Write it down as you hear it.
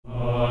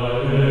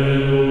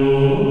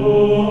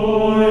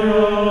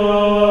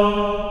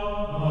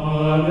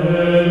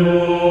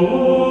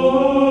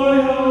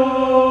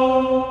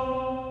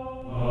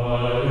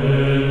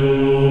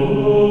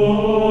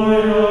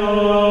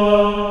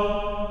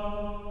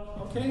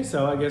Okay,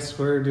 so I guess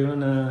we're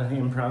doing an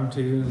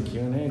impromptu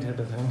Q&A type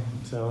of thing.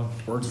 So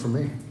works for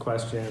me.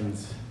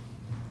 Questions.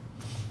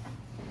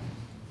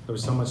 There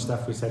was so much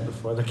stuff we said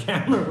before the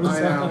camera was I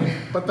know, on.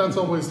 but that's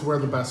always where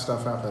the best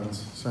stuff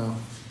happens. So,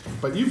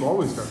 but you've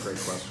always got great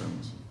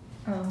questions.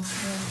 Oh, well, we'll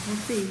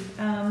see.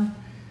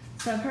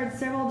 So I've heard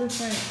several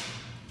different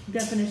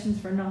definitions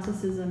for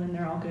Gnosticism, and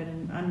they're all good,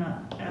 and I'm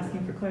not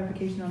asking for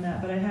clarification on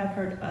that, but I have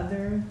heard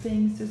other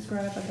things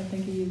described, like I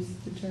think you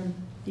used the term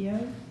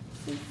theosis.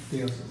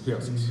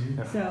 Theosis.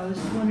 Yeah. So I was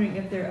just wondering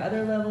if there are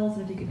other levels,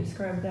 if you could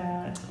describe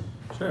that.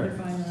 Sure.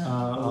 Define that.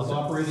 Those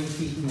operating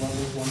teaching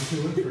levels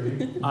 1, 2,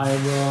 and 3.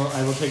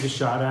 I will take a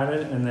shot at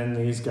it, and then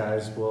these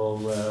guys will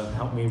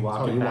help me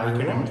walk it back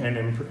and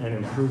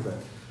improve it.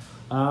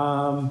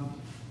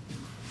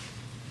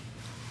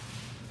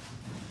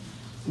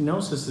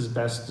 Gnosis is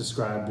best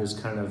described as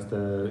kind of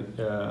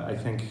the, I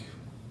think,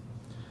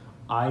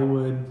 I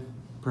would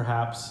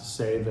perhaps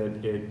say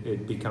that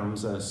it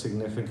becomes a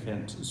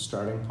significant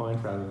starting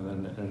point rather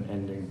than an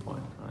ending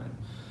point, right?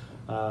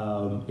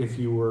 If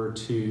you were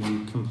to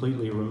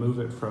completely remove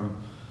it from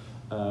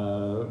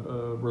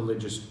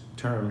religious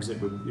terms, it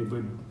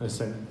would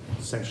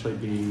essentially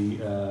be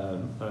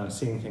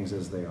seeing things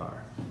as they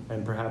are.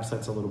 And perhaps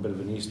that's a little bit of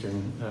an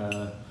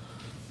Eastern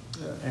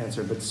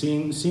answer, but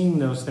seeing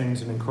those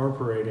things and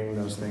incorporating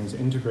those things,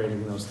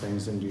 integrating those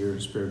things into your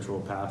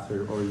spiritual path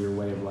or your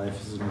way of life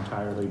is an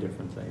entirely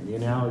different thing. The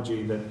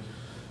analogy that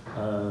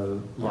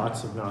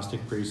lots of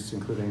Gnostic priests,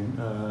 including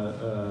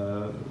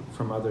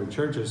from other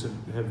churches,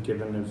 have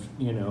given of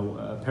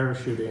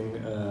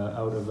parachuting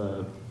out of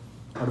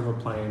a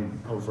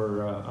plane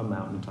over a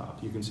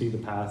mountaintop. You can see the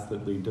paths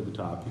that lead to the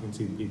top. You can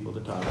see the people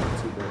at the top. You can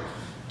see the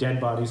dead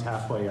bodies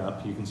halfway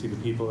up. You can see the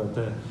people at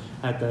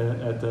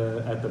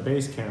the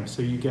base camp.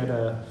 So you get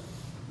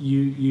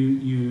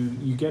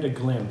you get a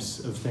glimpse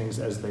of things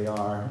as they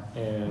are,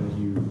 and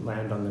you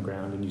land on the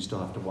ground and you still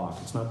have to walk.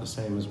 It's not the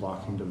same as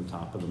walking to the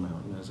top of the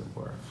mountain, as it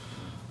were.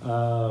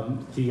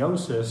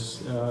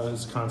 Theosis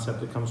is a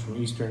concept that comes from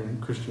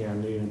Eastern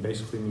Christianity, and it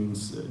basically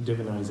means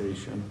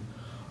divinization.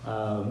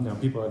 Now,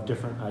 people have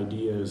different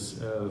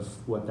ideas of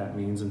what that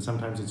means, and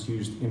sometimes it's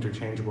used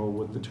interchangeable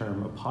with the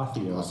term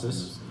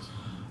apotheosis.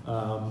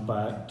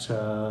 But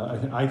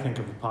I think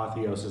of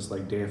apotheosis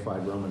like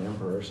deified Roman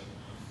emperors,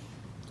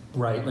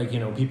 right? Like,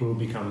 people who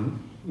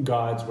become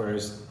gods,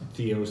 whereas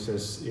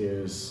theosis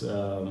is,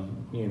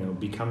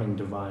 becoming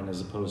divine as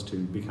opposed to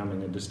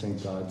becoming a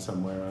distinct god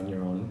somewhere on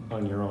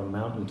your own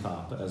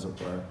mountaintop, as it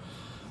were.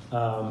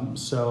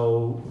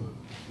 So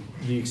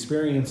the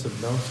experience of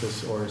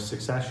Gnosis, or a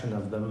succession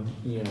of them,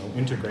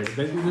 integrated.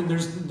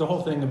 There's the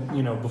whole thing of,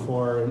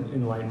 before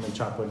enlightenment,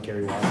 chop wood,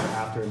 carry water,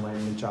 after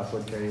enlightenment, chop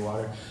wood, carry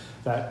water.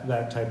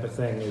 That type of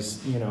thing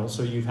is,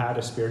 so you've had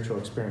a spiritual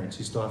experience.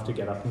 You still have to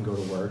get up and go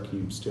to work.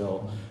 You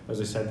still,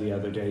 as I said the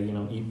other day,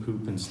 eat,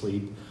 poop, and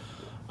sleep.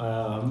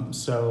 I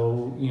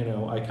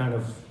kind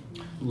of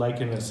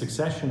liken a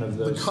successation of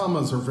those. The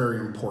commas are very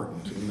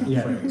important in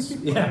that phrase.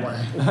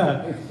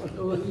 Yeah.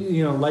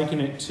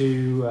 Liken it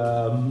to,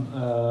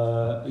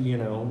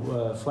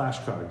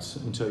 flashcards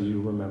until you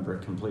remember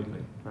it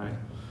completely, right?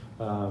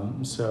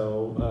 And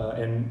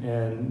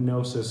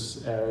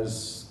Gnosis,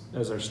 as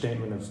our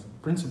statement of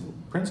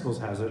principles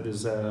has it,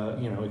 is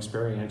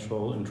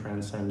experiential and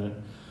transcendent,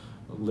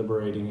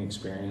 liberating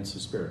experience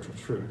of spiritual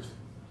truth.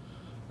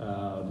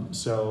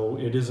 So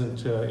it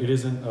isn't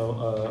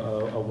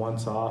a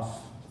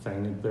once-off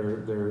thing.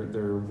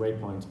 They're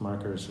waypoints,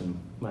 markers, and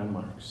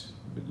landmarks,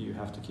 but you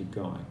have to keep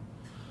going.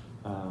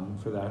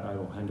 For that, I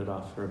will hand it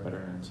off for a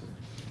better answer.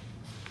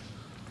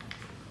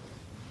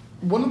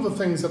 One of the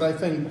things that I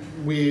think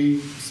we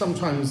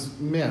sometimes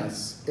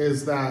miss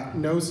is that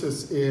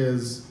Gnosis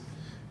is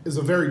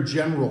a very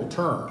general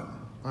term.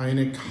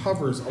 It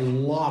covers a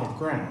lot of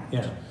ground.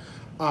 Yeah.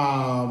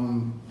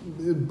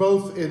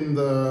 Both in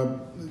the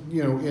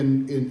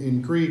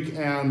in Greek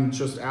and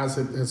just as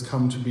it has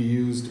come to be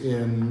used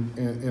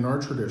in our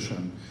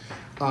tradition.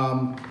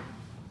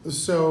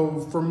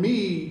 So for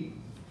me,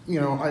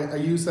 I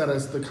use that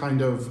as the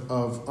kind of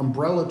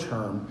umbrella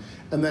term,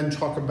 and then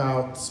talk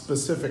about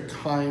specific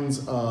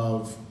kinds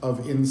of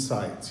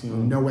insights.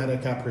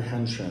 Noetic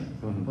apprehension,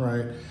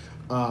 right?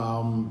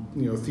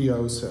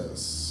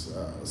 Theosis,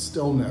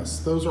 stillness.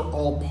 Those are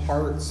all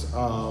parts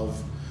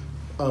of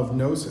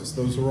Gnosis.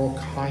 Those are all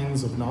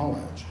kinds of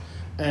knowledge.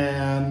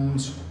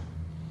 And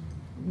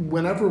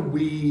whenever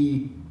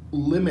we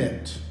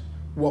limit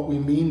what we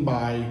mean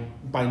by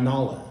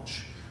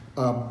knowledge,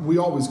 we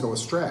always go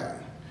astray.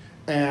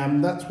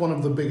 And that's one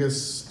of the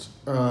biggest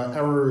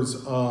errors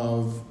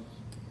of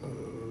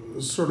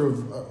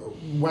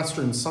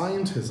Western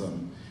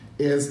scientism,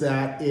 is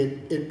that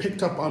it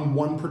picked up on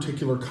one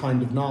particular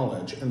kind of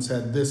knowledge and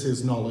said, this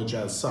is knowledge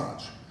as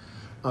such.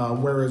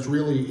 Whereas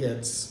really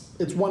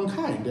it's one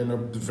kind, and a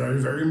very,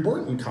 very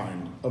important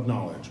kind of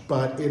knowledge,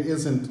 but it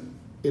isn't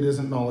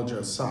knowledge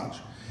as such.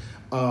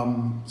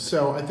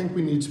 So I think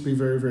we need to be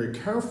very, very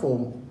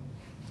careful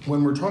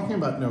when we're talking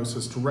about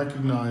Gnosis to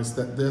recognize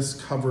that this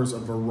covers a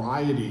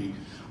variety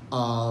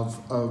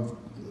of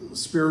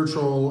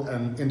spiritual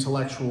and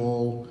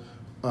intellectual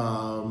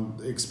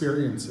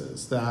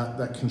experiences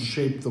that can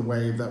shape the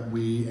way that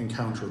we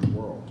encounter the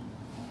world.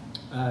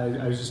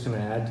 I was just going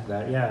to add to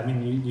that. Yeah, I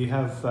mean, you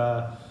have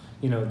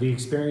the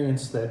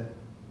experience that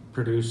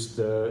produced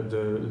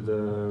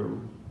the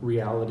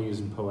realities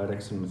and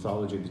poetics and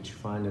mythology that you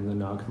find in the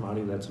Nag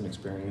Hammadi. That's an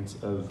experience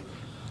of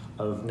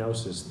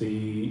Gnosis.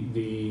 The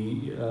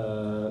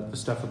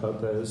stuff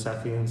about the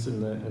Sethians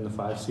and the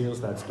five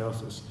seals, that's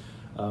Gnosis.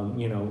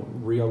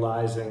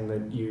 Realizing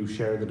that you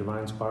share the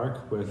divine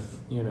spark with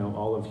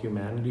all of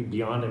humanity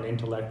beyond an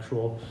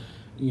intellectual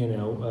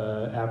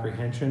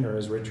apprehension, or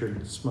as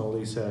Richard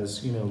Smoley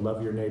says,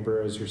 love your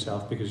neighbor as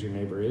yourself because your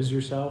neighbor is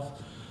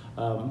yourself.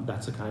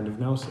 That's a kind of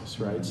Gnosis,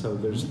 right? So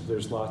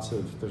there's lots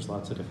of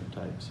different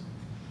types.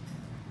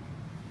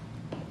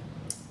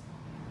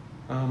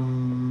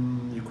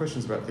 Your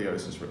question's about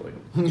theosis, really.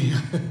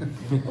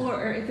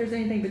 or if there's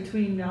anything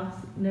between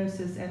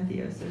Gnosis and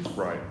Theosis.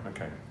 Right.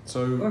 Okay.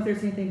 So. Or if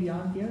there's anything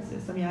beyond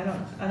Theosis. I mean,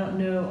 I don't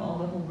know all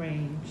the whole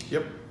range.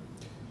 Yep.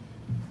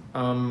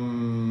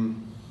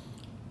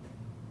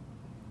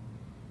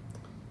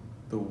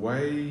 The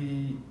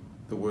way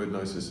the word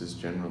Gnosis is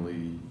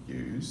generally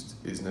used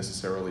is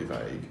necessarily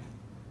vague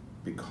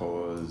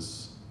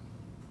because,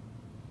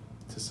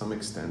 to some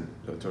extent,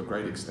 or to a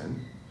great extent,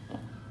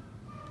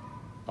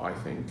 I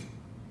think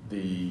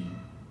the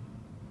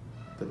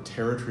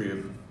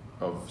territory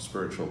of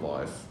spiritual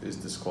life is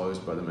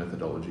disclosed by the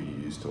methodology you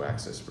use to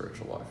access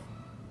spiritual life.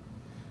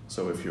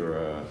 So if you're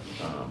a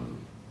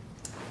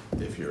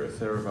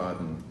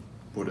Theravadan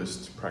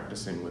Buddhist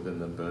practicing within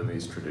the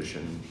Burmese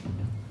tradition,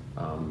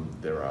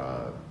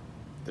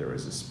 there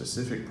is a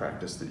specific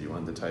practice that you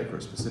undertake, or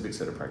a specific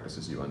set of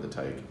practices you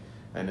undertake,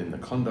 and in the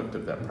conduct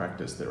of that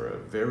practice there are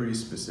very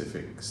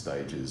specific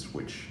stages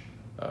which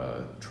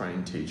a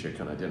trained teacher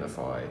can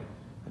identify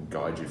and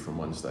guide you from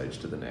one stage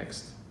to the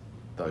next.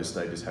 Those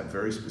stages have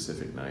very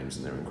specific names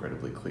and they're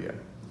incredibly clear.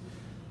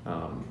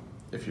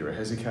 If you're a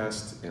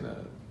hesychast in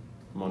a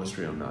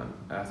monastery on Mount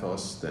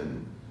Athos,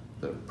 then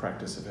the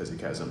practice of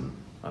hesychasm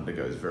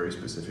undergoes very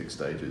specific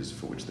stages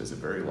for which there's a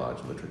very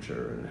large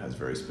literature and it has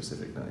very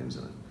specific names,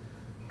 and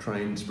a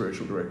trained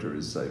spiritual director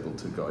is able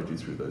to guide you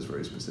through those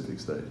very specific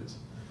stages.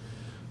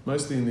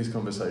 Mostly in these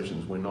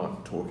conversations, we're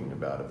not talking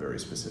about a very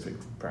specific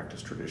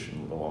practice tradition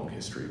with a long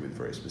history with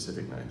very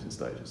specific names and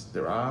stages.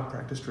 There are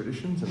practice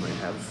traditions and they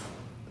have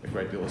a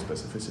great deal of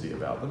specificity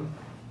about them,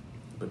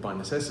 but by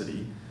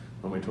necessity,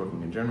 when we're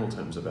talking in general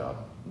terms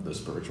about the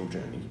spiritual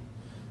journey,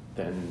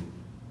 then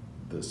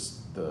the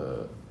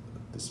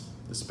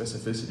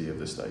specificity of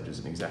the stages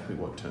and exactly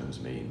what terms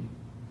mean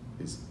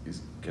is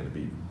going to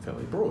be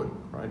fairly broad,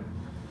 right?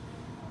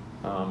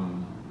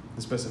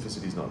 The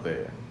specificity is not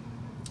there.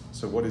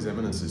 So what His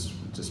Eminence is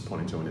just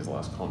pointing to in his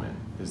last comment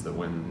is that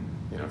when,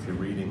 if you're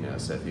reading a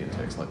Sethian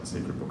text like the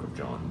Secret Book of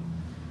John,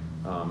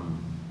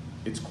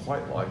 it's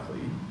quite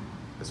likely,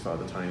 as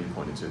Father Tony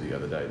pointed to the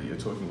other day, that you're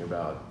talking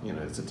about,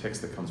 it's a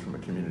text that comes from a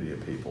community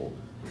of people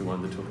who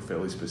undertook a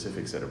fairly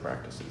specific set of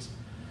practices.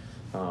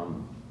 I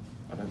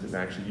don't think they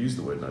actually use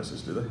the word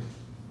Gnosis, do they?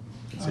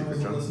 I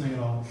wasn't listening at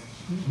all.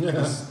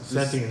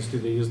 Sethians, do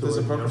they use the word Gnosis? Does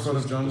the Apocryphon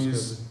of John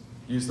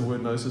use the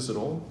word Gnosis at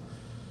all?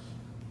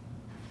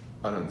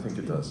 I don't think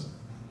it does.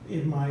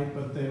 It might,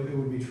 but it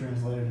would be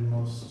translated in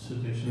most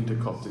editions.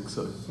 Into Coptic,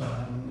 so.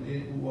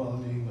 In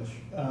English.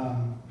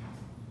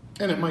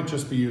 And it might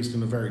just be used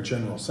in a very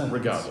general sense.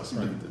 Regardless,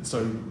 right?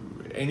 So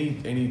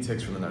any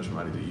text from the Nag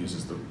Hammadi that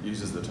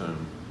uses the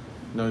term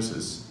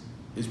Gnosis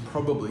is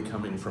probably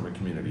coming from a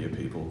community of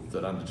people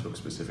that undertook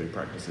specific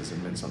practices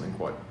and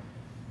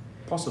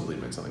possibly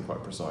meant something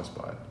quite precise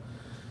by it.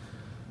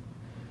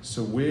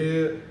 So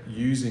we're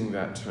using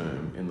that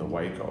term in the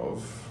wake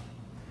of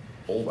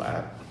all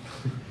that,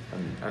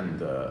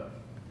 and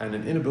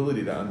an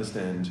inability to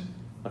understand,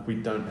 like, we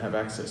don't have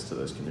access to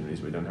those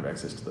communities, we don't have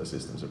access to those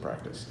systems of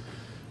practice.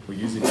 We're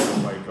using it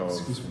in the wake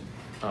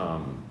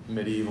of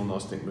medieval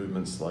Gnostic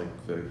movements like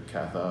the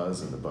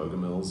Cathars and the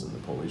Bogomils and the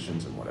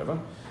Paulicians and whatever.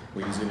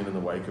 We're using it in the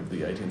wake of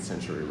the 18th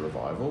century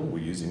revival.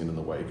 We're using it in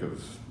the wake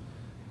of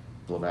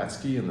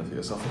Blavatsky and the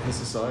Theosophical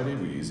Society.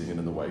 We're using it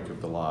in the wake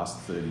of the last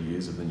 30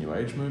 years of the New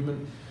Age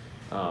movement.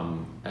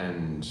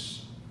 And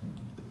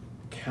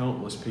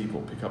countless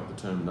people pick up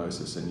the term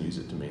Gnosis and use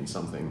it to mean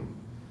something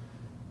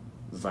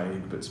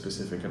vague but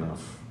specific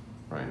enough,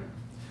 right?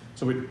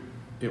 So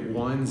it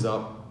winds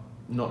up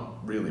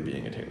not really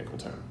being a technical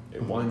term.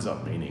 It winds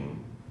up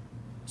meaning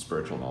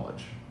spiritual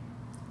knowledge.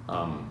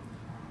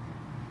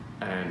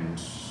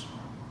 And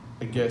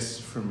I guess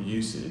from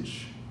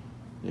usage,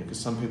 because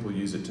some people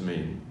use it to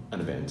mean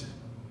an event.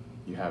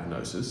 You have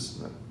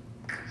Gnosis,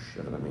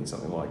 that means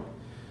something like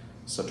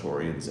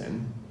Satori and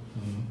Zen.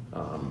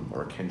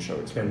 Or a Kensho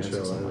experience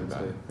or something like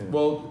that. Yeah.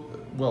 Well,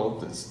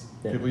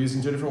 people use it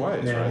in two different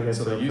ways, right?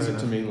 So they use it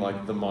to mean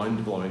like the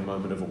mind-blowing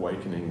moment of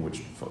awakening, which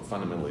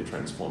fundamentally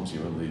transforms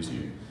you and leaves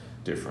you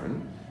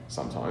different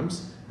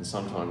sometimes. And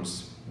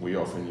sometimes we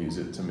often use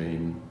it to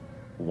mean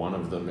one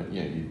of them,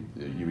 you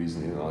used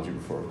the analogy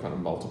before of kind of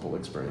multiple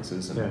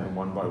experiences, and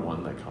one by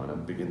one they kind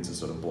of begin to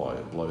sort of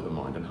blow the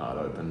mind and heart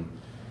open,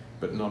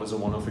 but not as a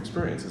one-off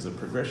experience, as a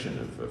progression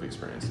of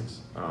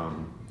experiences.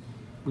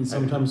 We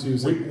sometimes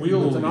use it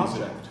with an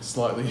object.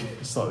 Slightly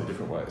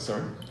different way.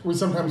 Sorry? We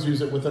sometimes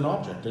use it with an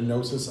object, a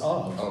gnosis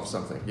of. Of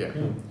something, yeah.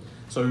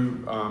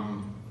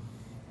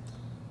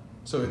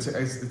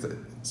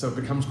 So it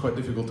becomes quite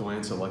difficult to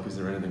answer, like, is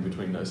there anything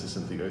between gnosis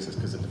and theosis?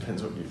 Because it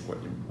depends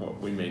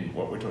what we mean,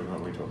 what we're talking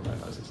about when we talk about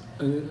gnosis.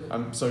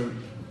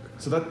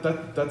 So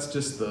that's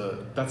just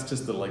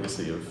the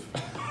legacy of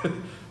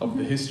of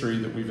the history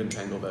that we've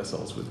entangled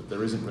ourselves with.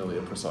 There isn't really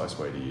a precise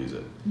way to use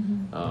it,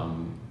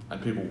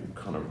 and people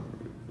kind of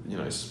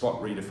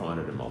spot redefine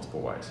it in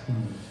multiple ways.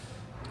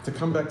 To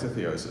come back to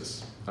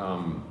theosis,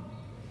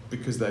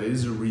 because that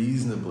is a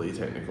reasonably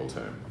technical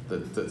term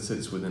that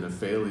sits within a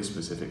fairly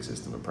specific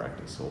system of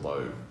practice,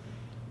 although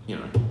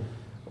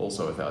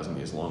also 1,000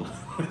 years long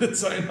with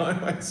its own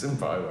highways and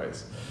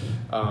byways.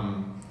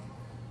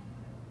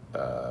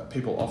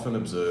 People often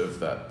observe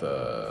that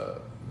the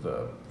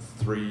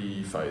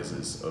three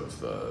phases of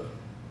the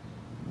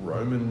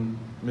Roman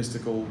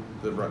mystical,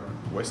 the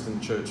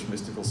Western Church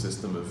mystical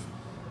system of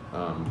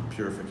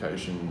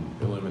purification,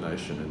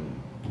 illumination,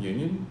 and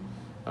union,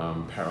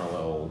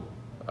 parallel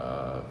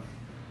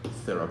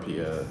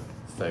therapia,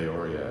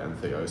 theoria, and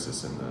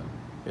theosis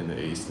in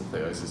the East, and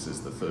theosis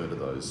is the third of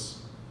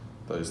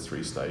those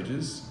three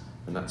stages,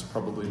 and that's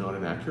probably not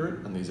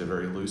inaccurate, and these are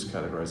very loose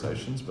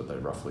categorizations, but they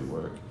roughly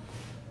work.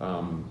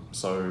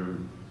 So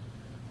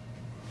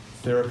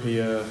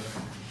therapia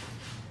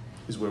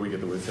is where we get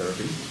the word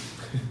therapy.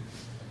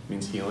 It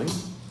means healing.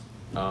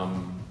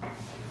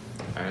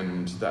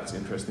 And that's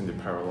interesting to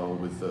parallel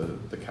with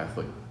the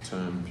Catholic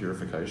term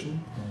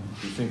purification.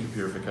 You think of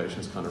purification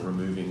as kind of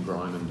removing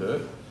grime and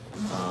dirt,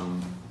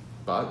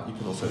 but you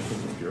can also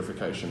think of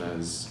purification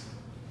as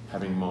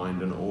having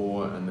mined an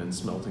ore and then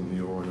smelting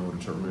the ore in order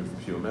to remove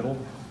the pure metal.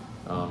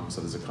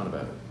 So there's a kind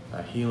of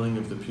a healing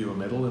of the pure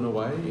metal in a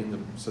way,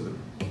 so that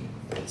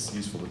it's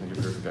useful to think of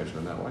purification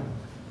in that way.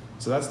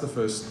 So that's the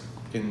first,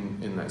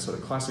 in that sort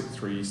of classic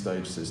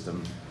three-stage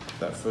system.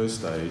 That first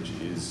stage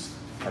is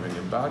having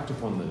embarked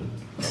upon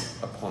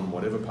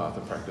whatever path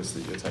of practice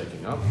that you're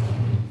taking up.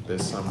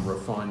 There's some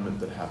refinement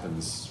that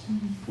happens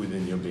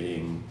within your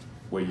being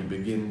where you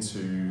begin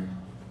to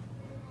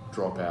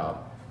drop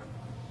out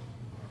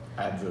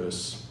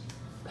adverse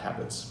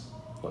habits,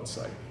 let's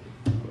say,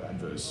 or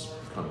adverse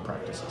kind of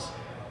practices.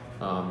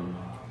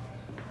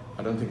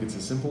 I don't think it's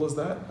as simple as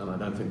that, and I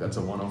don't think that's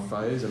a one-off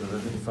phase, and I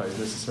don't think the phase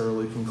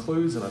necessarily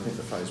concludes, and I think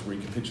the phase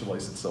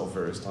recapitulates itself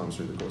various times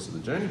through the course of the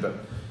journey, but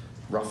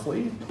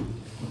roughly.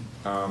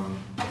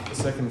 The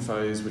second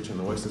phase, which in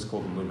the West is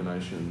called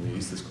illumination, in the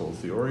East is called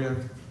theoria.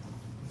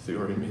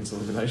 Theoria means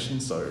illumination,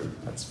 so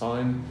that's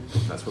fine.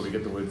 That's where we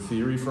get the word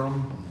theory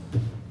from.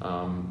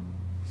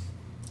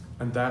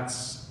 And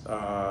that's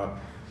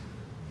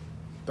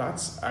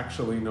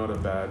actually not a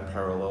bad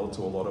parallel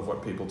to a lot of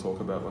what people talk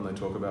about when they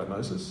talk about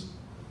gnosis.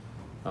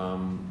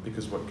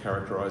 Because what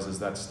characterizes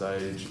that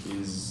stage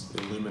is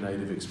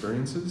illuminative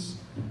experiences,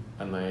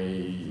 and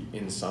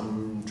in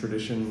some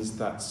traditions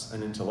that's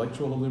an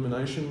intellectual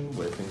illumination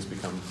where things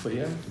become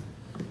clear.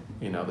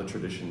 In other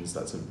traditions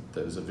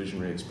there's a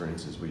visionary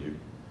experiences where you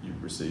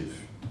receive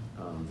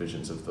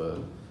visions of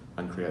the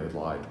uncreated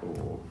light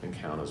or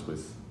encounters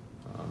with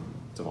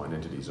divine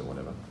entities or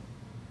whatever.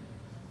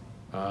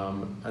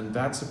 And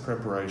that's a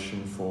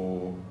preparation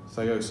for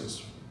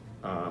theosis.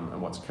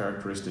 And what's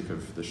characteristic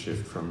of the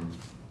shift from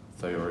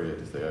theoria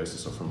to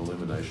theosis, or from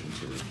illumination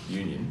to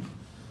union,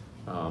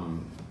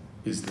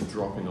 is the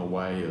dropping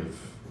away of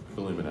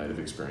illuminative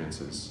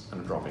experiences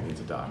and dropping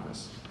into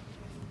darkness.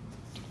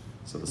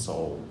 So the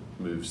soul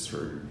moves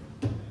through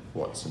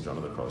what St. John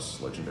of the Cross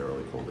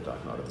legendarily called the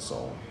dark night of the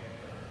soul,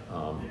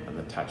 and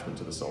the attachment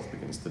to the self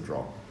begins to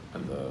drop,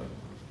 and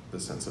the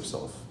sense of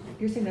self.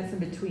 You're saying that's in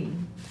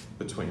between?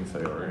 Between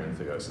theoria and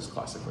theosis,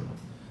 classically.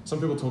 Some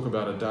people talk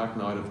about a dark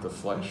night of the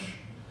flesh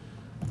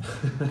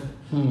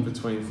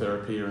between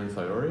therapia and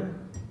theoria.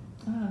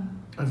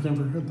 I've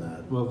never heard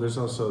that. Well, there's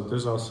also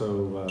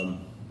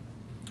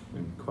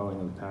in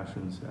Quelling of the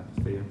Passions,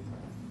 apatheia,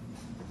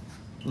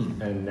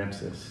 and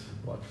nexus,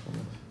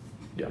 watchfulness.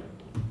 Yeah.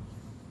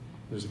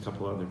 There's a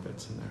couple other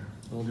bits in there.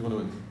 Well, do you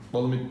want to?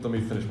 Well, let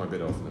me finish my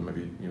bit off, and then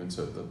maybe you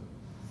insert the.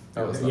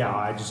 Yeah,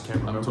 I just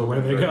can't remember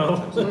where they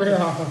go.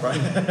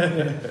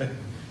 Right.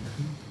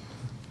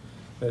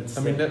 That's,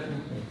 I mean,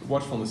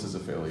 watchfulness is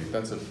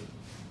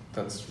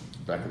that's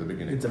back at the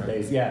beginning. It's a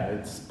base, yeah.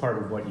 It's part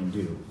of what you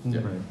do. Yeah.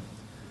 Right.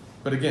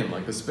 But again,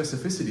 like the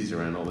specificities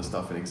around all this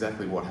stuff and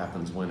exactly what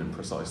happens when and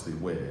precisely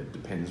where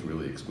depends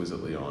really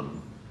exquisitely on,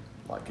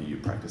 like, are you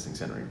practicing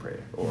centering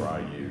prayer, or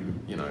are you,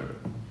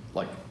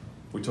 like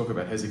we talk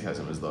about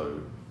hesychasm as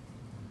though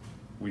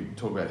we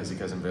talk about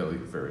hesychasm very,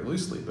 very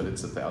loosely, but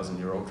it's a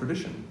 1,000-year-old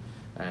tradition.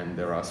 And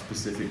there are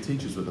specific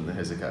teachers within the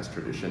hesychast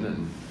tradition,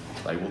 and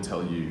they will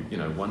tell you,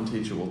 one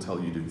teacher will tell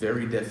you to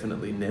very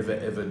definitely never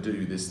ever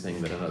do this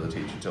thing that another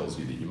teacher tells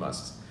you that you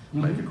must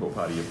make a core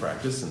part of your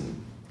practice,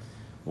 and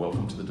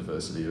welcome to the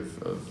diversity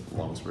of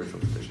long spiritual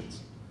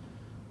traditions.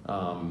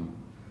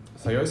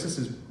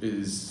 Theosis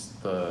is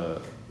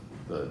the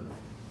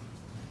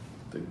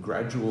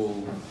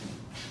gradual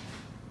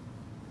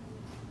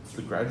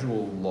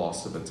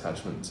loss of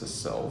attachment to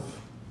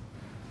self,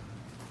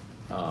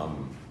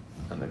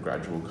 and the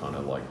gradual kind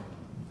of like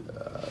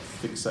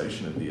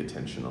fixation of the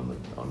attention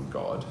on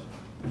God,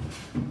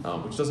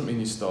 which doesn't mean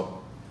you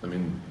stop. I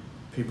mean,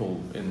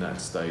 people in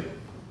that state,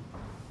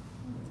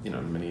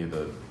 many of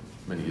the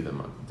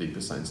deeper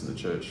saints in the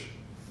church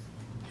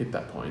hit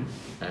that point,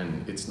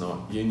 and it's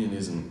not, union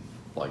isn't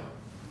like,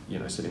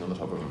 sitting on the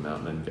top of a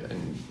mountain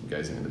and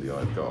gazing into the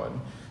eye of God.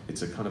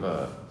 It's a kind of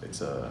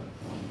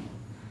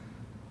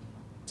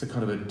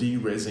a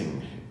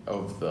de-resing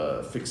of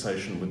the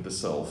fixation with the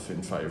self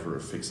in favour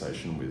of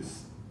fixation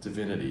with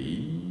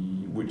divinity,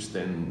 which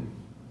then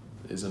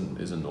is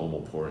a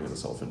normal pouring of the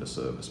self into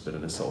service, but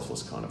in a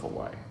selfless kind of a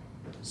way.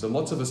 So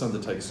lots of us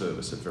undertake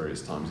service at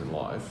various times in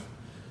life,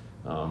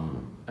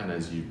 and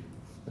as you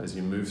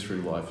move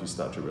through life, you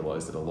start to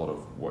realise that a lot of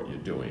what you're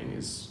doing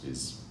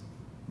is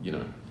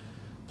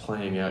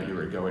playing out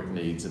your egoic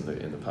needs in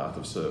the path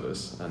of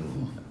service,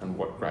 and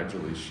what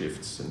gradually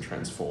shifts and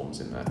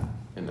transforms in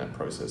that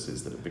process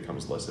is that it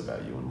becomes less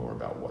about you and more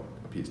about what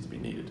appears to be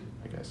needed,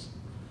 I guess.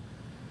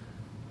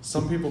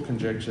 Some people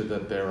conjecture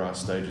that there are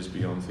stages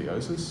beyond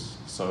theosis.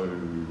 So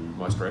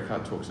Meister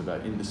Eckhart talks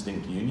about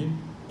indistinct union.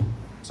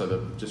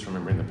 So just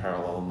remembering the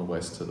parallel in the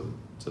West to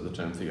the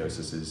term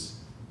theosis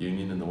is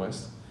union in the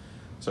West.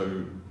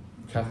 So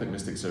Catholic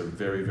mystics are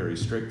very, very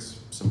strict.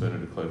 St.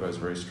 Bernard of Clairvaux is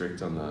very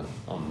strict on that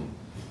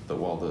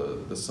while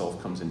the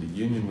self comes into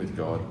union with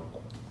God,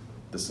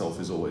 the self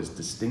is always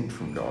distinct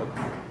from God,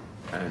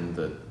 and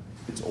that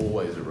it's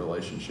always a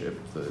relationship,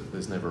 that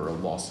there's never a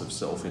loss of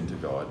self into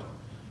God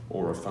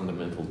or a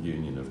fundamental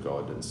union of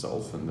God and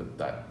self, and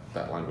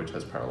that language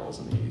has parallels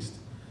in the East.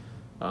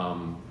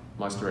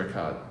 Meister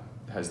Eckhart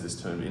has this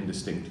term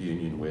indistinct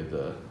union where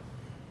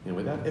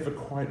without ever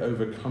quite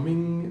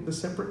overcoming the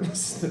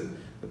separateness,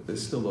 that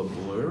there's still a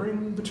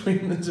blurring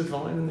between the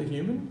divine and the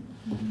human.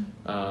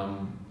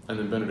 And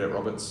then Bernadette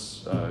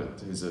Roberts,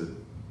 who's a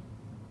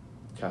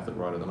Catholic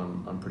writer that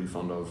I'm pretty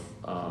fond of,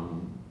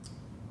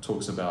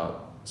 talks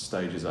about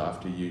stages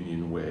after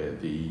union where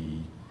the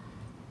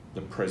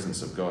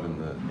presence of God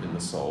in the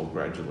soul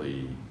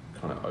gradually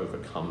kind of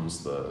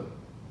overcomes the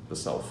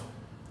self.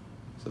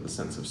 So the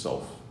sense of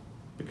self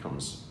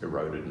becomes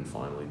eroded and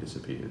finally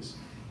disappears.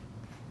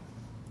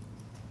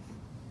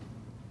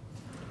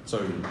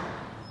 So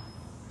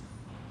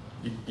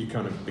you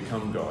kind of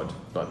become God,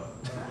 but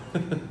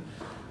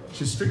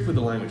she's strict with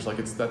the language. Like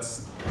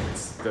that's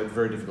a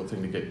very difficult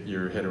thing to get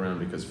your head around,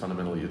 because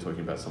fundamentally you're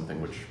talking about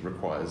something which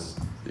requires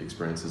the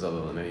experiences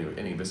other than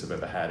any of us have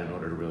ever had in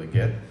order to really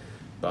get.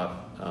 But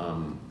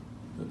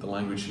the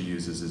language she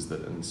uses is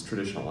that, and it's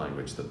traditional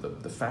language,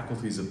 that the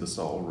faculties of the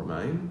soul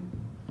remain,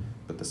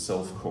 but the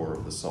self core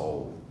of the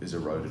soul is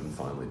eroded and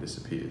finally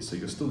disappears. So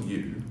you're still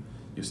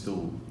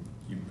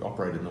you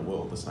operate in the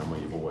world the same way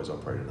you've always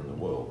operated in the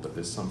world, but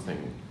there's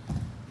something,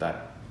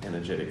 that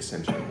energetic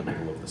center in the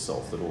middle of the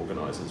self that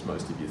organises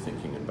most of your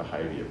thinking and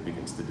behaviour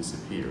begins to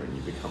disappear, and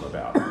you become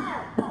about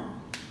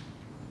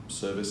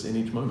service in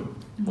each moment.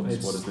 What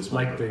does this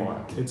moment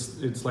require?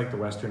 It's like the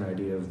Western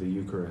idea of the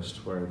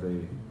Eucharist, where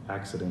the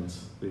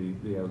accidents,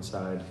 the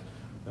outside,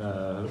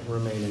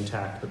 remain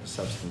intact, but the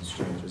substance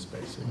changes,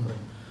 basically.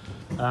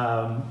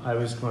 I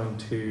was going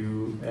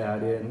to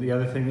add in the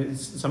other thing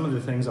is some of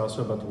the things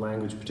also about the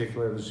language,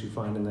 particularly as you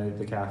find in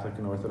the Catholic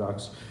and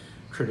Orthodox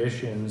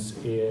traditions,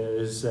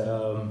 is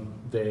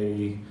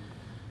they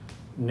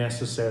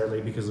necessarily,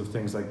 because of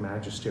things like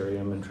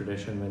magisterium and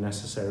tradition, they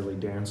necessarily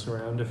dance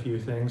around a few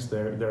things.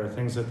 There are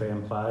things that they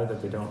imply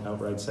that they don't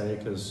outright say,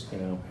 because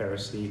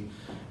heresy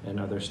and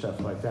other stuff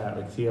like that,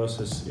 like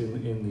theosis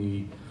in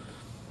the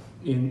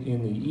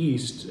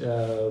East,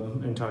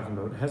 in talking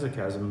about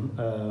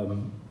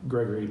hesychasm,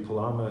 Gregory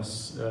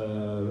Palamas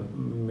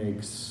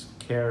makes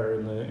care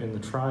in the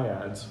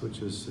Triads, which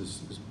is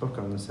his book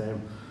on the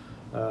same.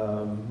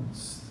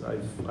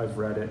 I've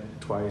read it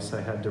twice. I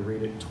had to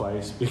read it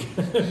twice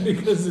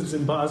because it's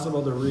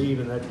impossible to read,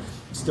 and I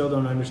still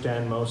don't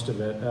understand most of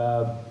it.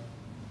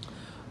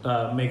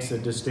 Makes a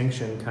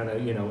distinction, kind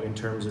of in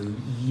terms of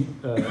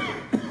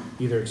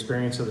either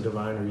experience of the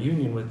divine or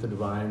union with the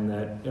divine,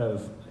 that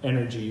of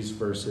energies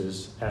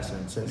versus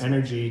essence. And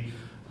energy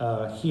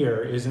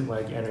here isn't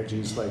like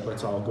energies like,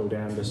 let's all go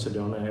down to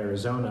Sedona,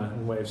 Arizona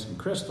and wave some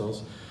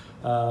crystals.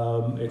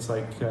 It's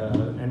like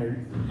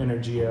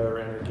energia or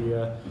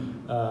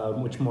energia,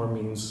 which more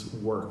means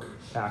work,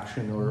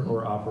 action,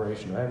 or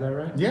operation. Do I have that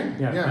right?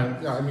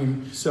 Yeah. I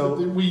mean, so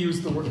we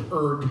use the word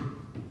erg.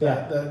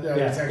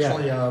 It's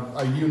actually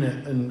a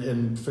unit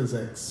in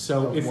physics.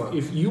 So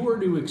if you were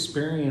to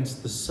experience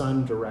the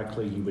sun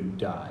directly, you would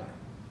die,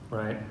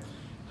 right?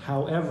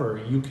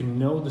 However, you can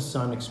know the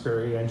sun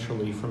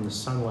experientially from the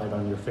sunlight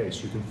on your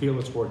face. You can feel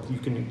its work. You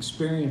can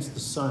experience the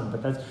sun,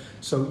 but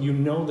so you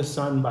know the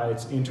sun by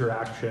its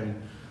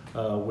interaction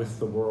with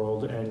the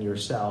world and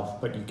yourself,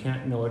 but you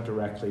can't know it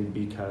directly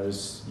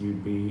because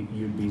you'd be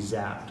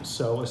zapped.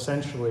 So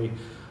essentially,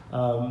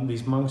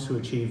 these monks who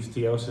achieve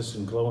theosis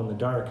and glow in the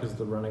dark, as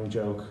the running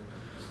joke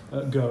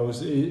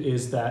goes,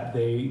 is that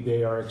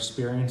they are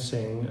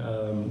experiencing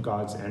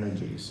God's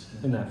energies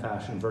in that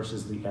fashion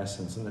versus the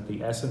essence, and that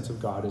the essence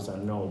of God is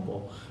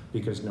unknowable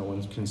because no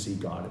one can see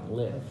God and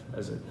live,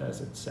 as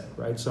it's said,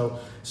 right? So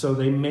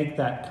they make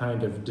that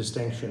kind of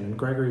distinction. And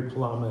Gregory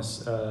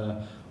Palamas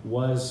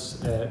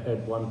was at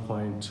one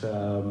point, I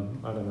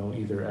don't know,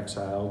 either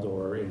exiled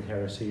or in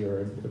heresy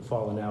or had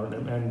fallen out,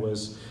 and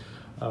was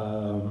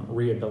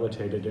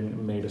rehabilitated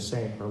and made a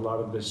saint. A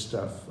lot of this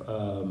stuff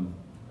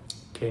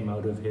came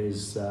out of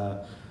his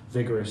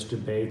vigorous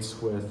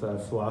debates with a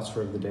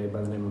philosopher of the day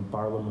by the name of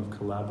Barlaam of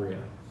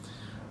Calabria,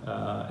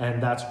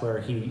 and that's where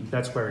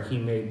he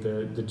made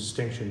the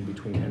distinction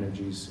between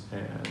energies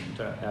and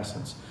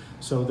essence.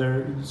 So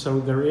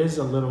there is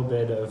a little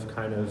bit of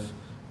kind of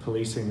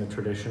policing the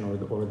tradition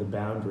or the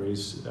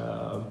boundaries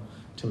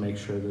to make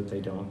sure that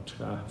they don't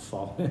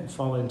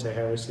fall into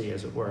heresy,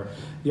 as it were.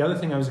 The other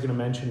thing I was going to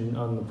mention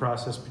on the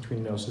process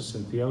between Gnosis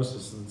and Theosis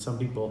is that some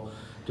people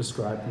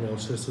describe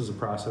Gnosis as a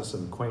process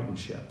of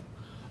acquaintanceship.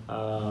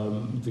 A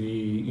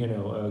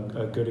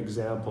good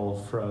example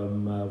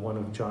from one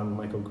of John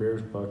Michael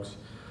Greer's books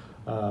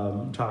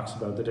talks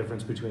about the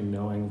difference between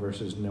knowing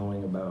versus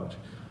knowing about.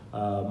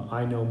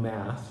 I know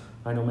math,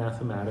 I know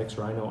mathematics,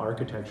 or I know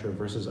architecture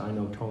versus I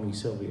know Tony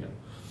Sylvia.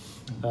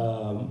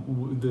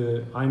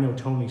 The I know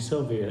Tony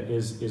Sylvia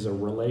is a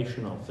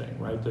relational thing,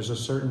 right? There's a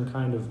certain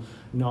kind of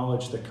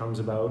knowledge that comes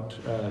about,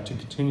 to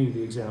continue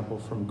the example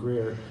from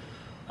Greer,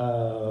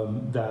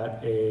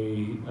 that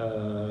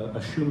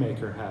a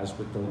shoemaker has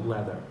with the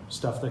leather,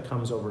 stuff that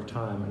comes over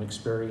time, and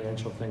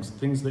experiential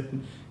things that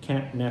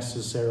can't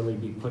necessarily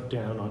be put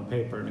down on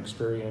paper, an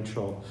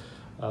experiential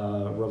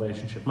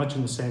relationship, much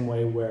in the same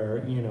way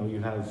where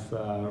you have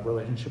a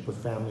relationship with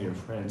family or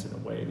friends in a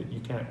way that you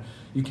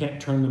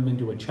can't turn them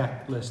into a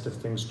checklist of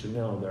things to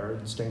know. There are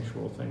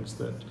instinctual things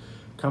that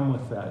come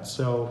with that.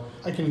 So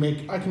I can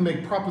make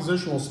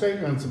propositional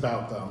statements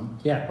about them.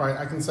 Yeah. Right.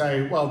 I can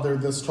say, well, they're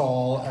this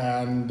tall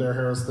and their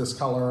hair is this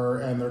color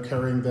and they're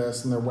carrying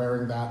this and they're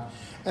wearing that.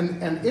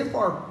 And if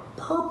our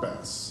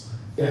purpose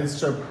is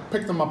to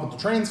pick them up at the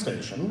train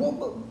station,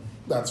 well,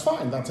 that's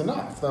fine. That's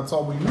enough. That's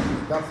all we need.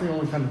 That's the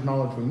only kind of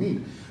knowledge we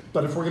need.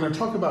 But if we're going to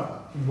talk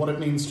about what it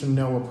means to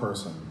know a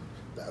person,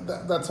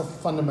 that's a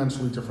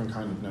fundamentally different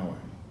kind of knowing.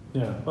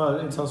 Yeah. Well,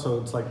 it's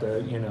like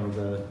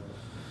the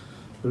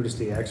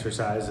Buddhistic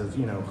exercise of,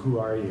 who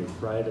are you,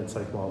 right? It's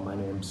like, well, my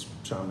name's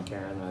Sean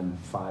McCann, I'm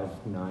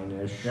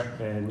 5'9"-ish,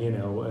 Yep.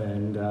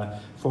 and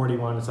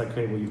 41, it's like,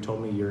 okay, well, you've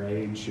told me your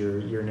age,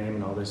 your name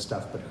and all this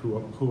stuff, but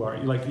who are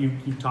you? Like, you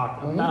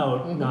talk about,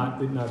 not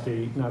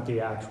the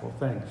actual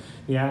thing.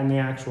 Yeah, and the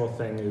actual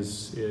thing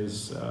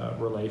is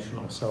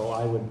relational. So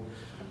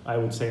I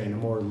would say in a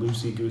more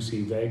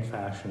loosey-goosey, vague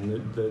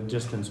fashion, the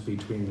distance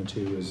between the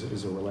two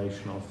is a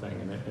relational thing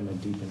and a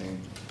deepening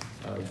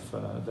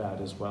of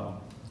that as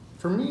well.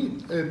 For me,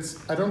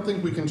 I don't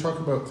think we can talk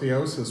about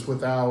theosis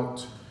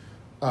without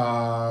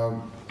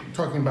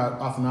talking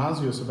about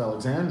Athanasius of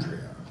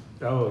Alexandria.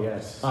 Oh,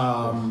 yes.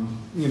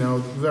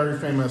 Very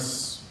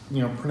famous,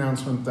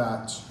 pronouncement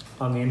that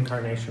on the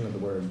incarnation of the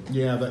Word.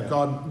 Yeah, that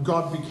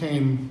God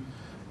became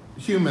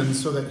human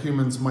so that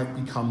humans might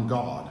become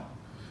God.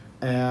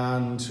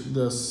 And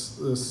this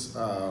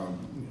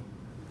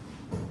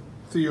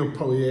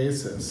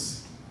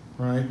theopoiesis,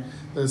 right?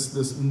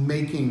 This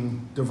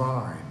making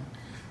divine.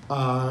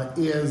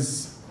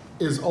 Is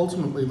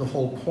ultimately the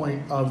whole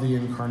point of the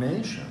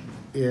incarnation,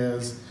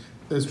 is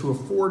to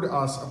afford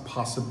us a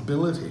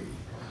possibility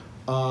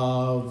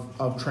of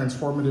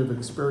transformative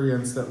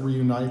experience that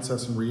reunites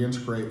us and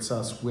reintegrates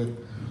us with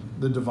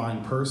the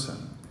divine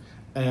person.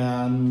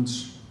 And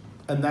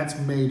that's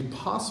made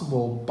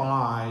possible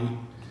by,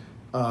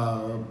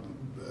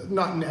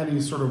 not in any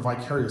sort of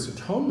vicarious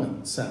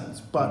atonement sense,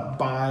 but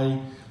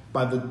by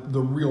the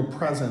real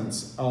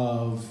presence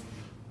of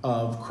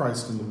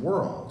Christ in the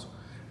world.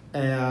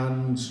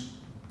 And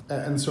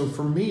so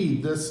for me,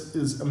 this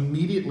is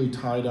immediately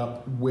tied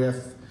up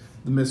with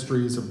the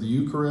mysteries of the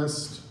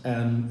Eucharist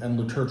and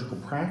liturgical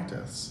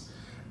practice.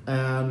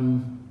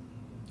 And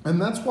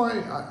that's why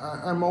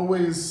I'm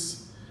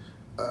always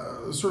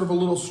sort of a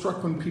little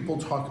struck when people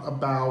talk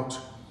about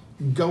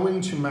going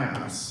to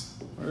Mass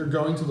or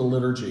going to the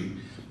liturgy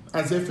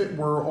as if it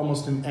were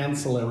almost an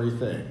ancillary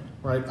thing,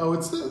 right? Oh,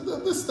 it's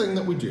this thing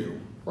that we do.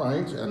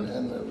 Right,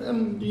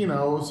 and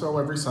so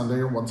every Sunday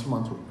or once a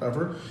month or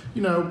whatever,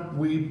 we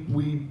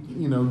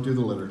do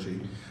the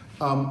liturgy,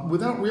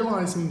 without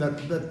realizing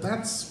that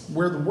that's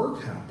where the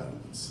work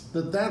happens.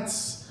 That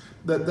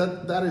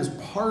is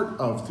part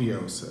of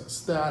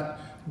theosis. That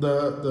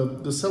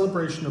the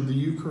celebration of the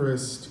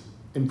Eucharist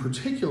in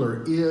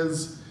particular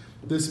is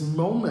this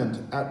moment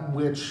at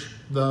which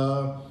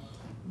the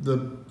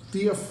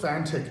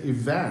theophantic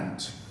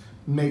event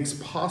makes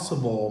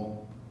possible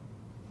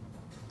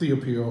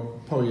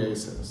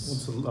theopoiesis.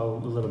 It's a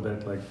little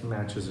bit like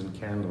matches and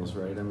candles,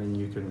 right? I mean,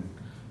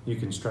 you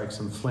can strike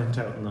some flint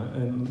out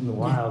in the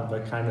wild,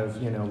 but kind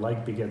of,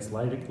 like begets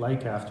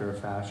like after a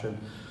fashion.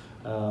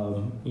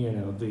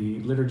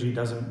 The liturgy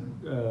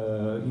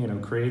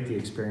doesn't, create the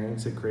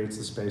experience. It creates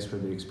the space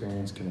where the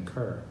experience can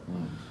occur.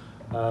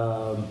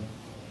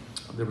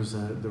 There was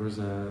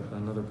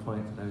another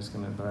point that I was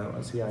gonna, but I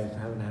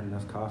haven't had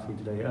enough coffee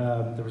today.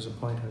 There was a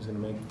point I was gonna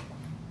make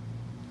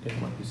in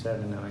what you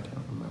said, and now I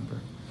can't remember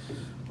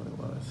what it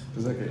was.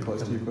 Does that get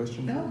close to your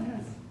question? Oh,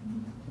 yes.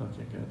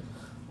 Okay, good.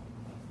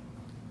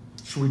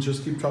 Should we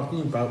just keep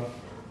talking about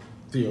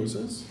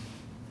theosis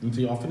and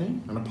theophany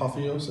and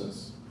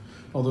apotheosis?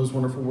 All those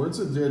wonderful words.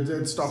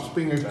 It stops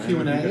being a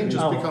Q&A and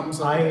just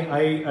becomes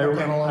I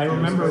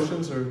remember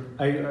questions, or?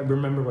 I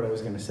remember what I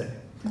was going to say.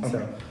 Okay.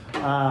 So,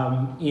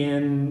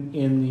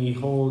 in the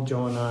whole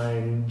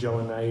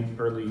Johannite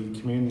early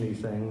community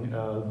thing,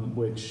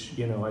 which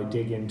I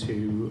dig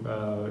into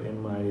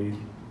in my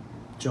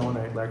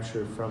Johannite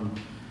lecture from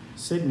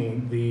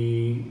Sydney,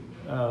 we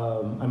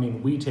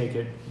take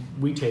it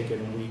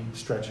and we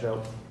stretch it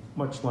out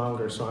much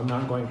longer. So I'm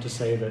not going to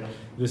say that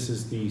this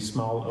is the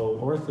small o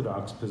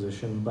orthodox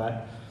position,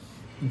 but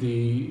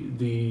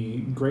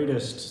the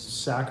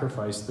greatest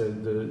sacrifice,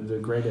 the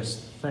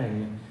greatest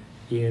thing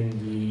in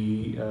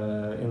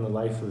the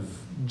life of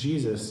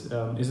Jesus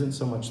isn't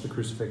so much the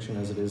crucifixion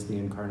as it is the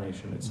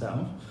incarnation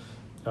itself.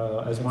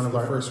 As one of the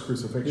our first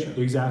crucifixion.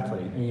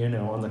 Exactly,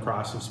 on the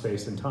cross of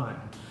space and time.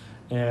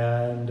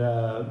 And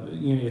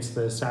it's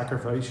the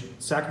sacrifice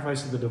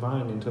of the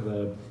divine into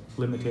the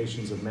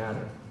limitations of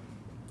matter.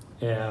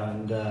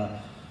 And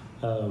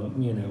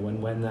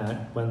when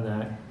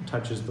that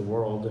touches the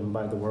world, and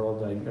by the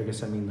world I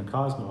guess I mean the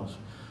cosmos,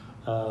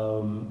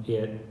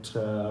 it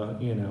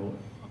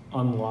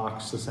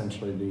unlocks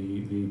essentially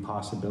the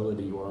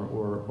possibility,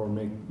 or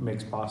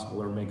makes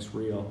possible or makes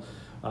real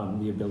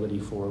the ability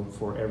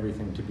for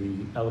everything to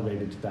be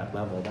elevated to that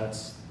level.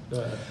 That's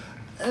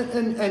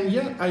and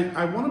yet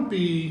I would want to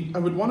be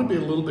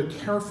a little bit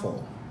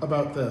careful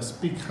about this,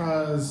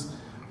 because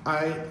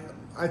I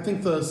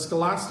think the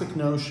scholastic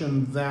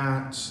notion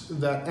that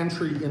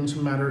entry into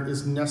matter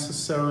is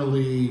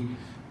necessarily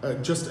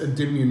just a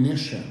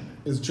diminution,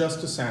 is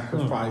just a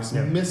sacrifice,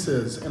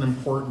 misses an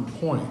important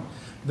point.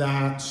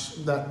 That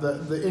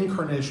the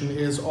incarnation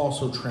is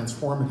also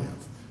transformative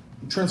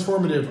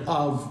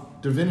of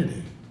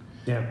divinity.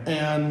 Yeah.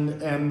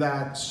 And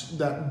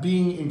that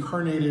being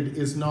incarnated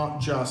is not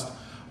just,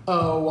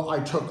 oh,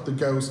 I took the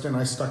ghost and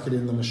I stuck it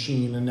in the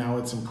machine and now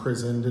it's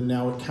imprisoned and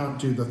now it can't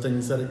do the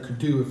things that it could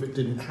do if it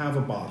didn't have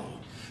a body.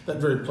 That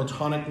very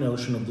Platonic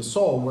notion of the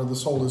soul, where the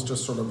soul is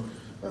just sort of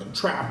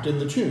trapped in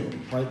the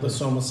tomb, right? The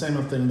soma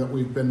sema thing that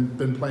we've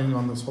been playing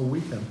on this whole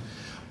weekend.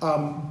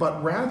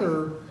 But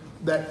rather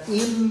that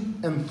in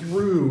and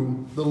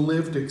through the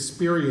lived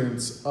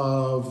experience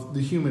of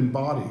the human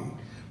body,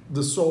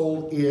 the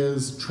soul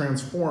is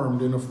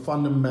transformed in a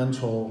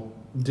fundamental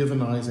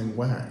divinizing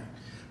way.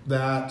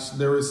 That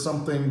there is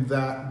something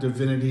that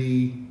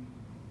divinity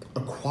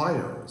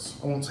acquires,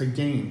 I won't say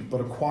gained, but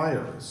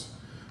acquires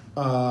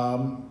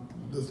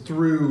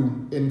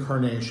through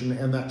incarnation,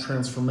 and that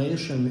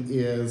transformation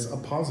is a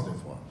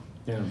positive one.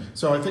 Yeah.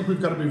 So I think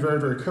we've got to be very,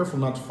 very careful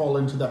not to fall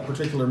into that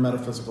particular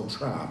metaphysical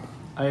trap.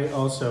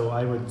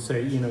 I would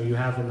say, you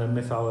have in the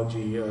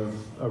mythology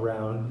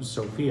around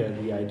Sophia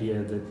the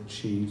idea that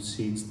she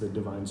seeds the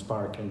divine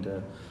spark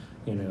into,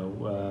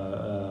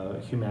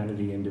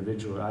 humanity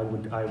individually.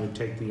 I would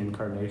take the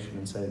incarnation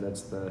and say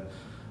that's the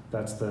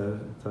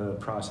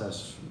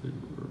process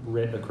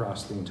writ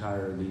across the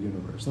entire of the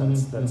universe.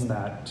 That's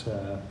that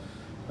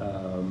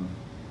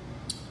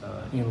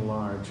in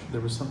large. There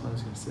was something I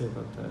was going to say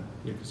about that.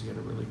 Yeah, because you had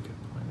a really good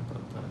point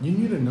about that. You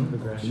need a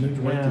notebook. You need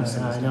to write these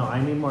things I down. know.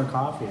 I need more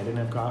coffee. I didn't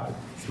have coffee.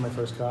 It's my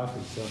first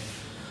coffee, so.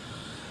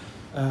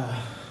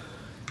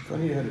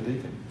 Funny you had a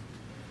deacon.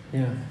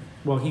 Yeah.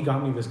 Well, he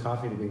got me this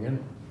coffee to begin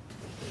with.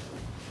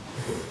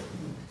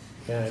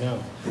 Yeah, I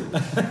know.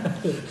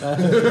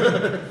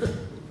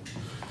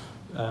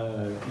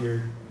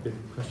 Your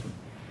question.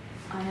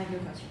 I have no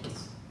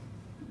questions.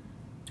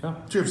 Oh.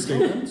 Do you have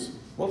statements?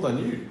 Well done,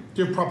 you.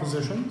 Do you have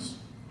propositions?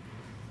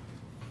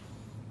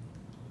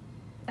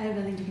 I have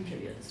nothing to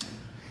contribute this time.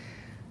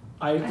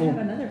 I have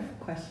another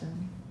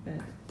question, but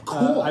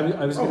Cool.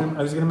 I was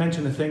gonna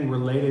mention a thing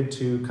related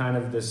to kind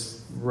of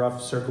this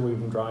rough circle we've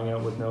been drawing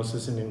out with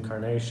Gnosis and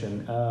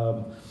Incarnation.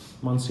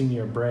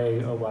 Monsignor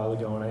Bray a while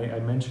ago, and I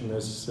mentioned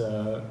this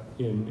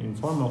in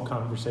informal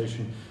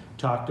conversation,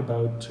 talked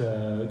about,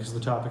 because the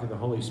topic of the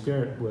Holy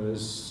Spirit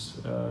was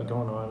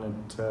going on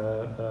at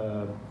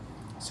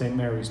St.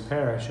 Mary's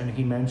Parish, and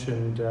he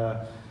mentioned,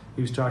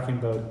 he was talking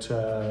about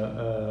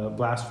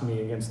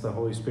blasphemy against the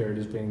Holy Spirit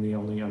as being the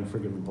only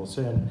unforgivable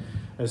sin,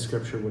 as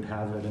Scripture would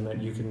have it, and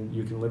that you can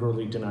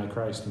literally deny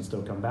Christ and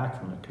still come back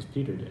from it, because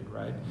Peter did,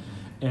 right?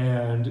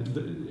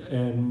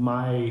 And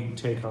my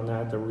take on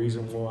that, the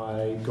reason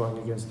why going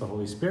against the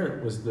Holy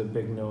Spirit was the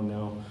big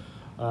no-no,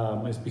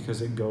 is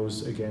because it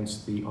goes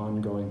against the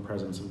ongoing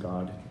presence of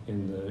God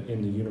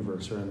in the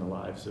universe or in the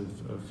lives of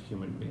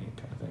human being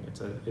kind of thing.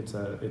 It's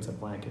a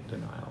blanket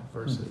denial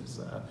versus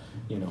I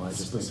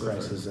just think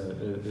Christ is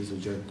a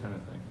jerk kind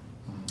of thing.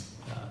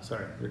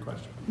 Sorry, your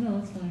question. No,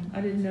 that's fine. I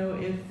didn't know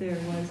if there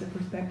was a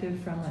perspective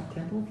from like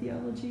temple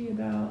theology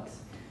about.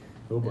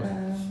 Oh boy.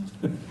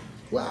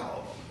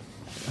 Wow.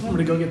 I'm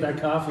gonna go get that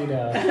coffee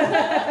now.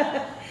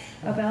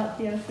 About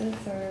theosis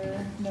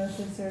or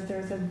gnosis, or if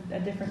there's a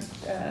different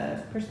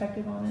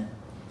perspective on it.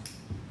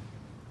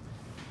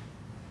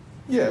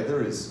 Yeah,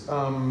 there is.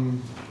 I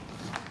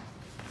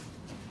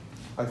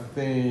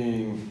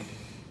think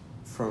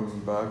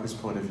from Barker's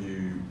point of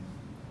view,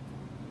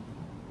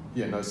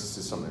 Gnosis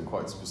is something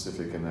quite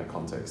specific in that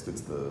context.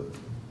 It's the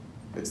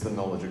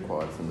knowledge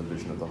acquired from the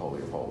vision of the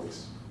Holy of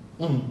Holies.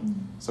 Mm.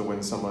 So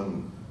when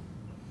someone,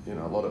 a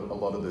lot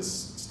of this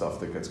stuff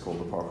that gets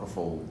called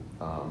apocryphal,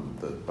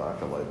 that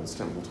Barker labels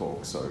temple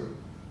talk, so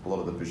a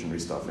lot of the visionary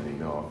stuff in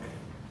Enoch,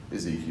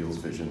 Ezekiel's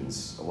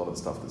visions, a lot of the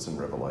stuff that's in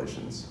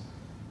Revelations,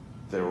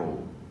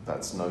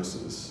 that's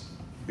Gnosis,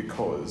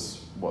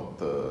 because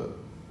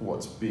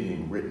what's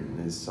being written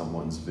is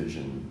someone's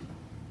vision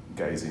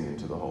gazing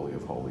into the Holy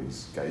of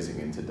Holies, gazing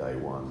into day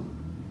one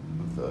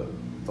of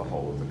the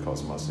whole of the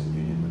cosmos in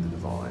union with the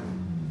divine,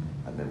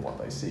 and then what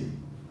they see.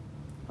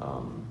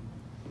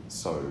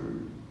 So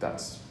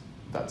that's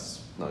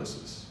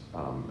Gnosis.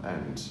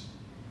 And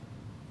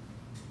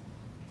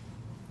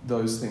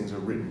those things are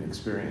written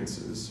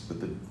experiences, but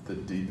the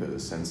deeper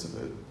sense of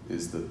it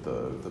is that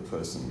the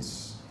person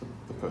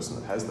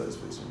that has those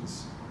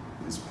visions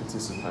is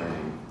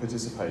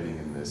participating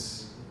in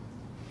this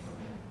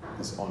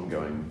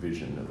ongoing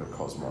vision of a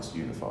cosmos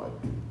unified.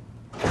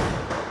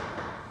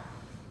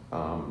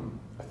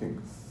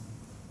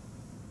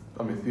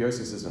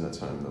 Theosis isn't a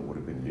term that would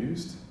have been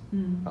used,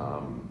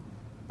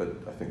 but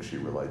I think she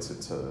relates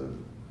it to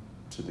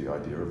the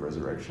idea of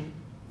resurrection,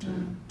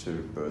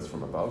 to birth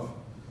from above,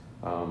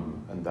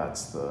 and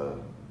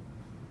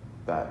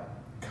that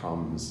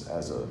comes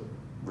as a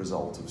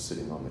result of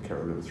sitting on the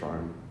cherubim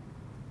throne.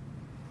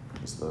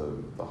 As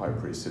the high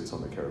priest sits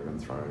on the cherubim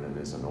throne and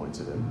is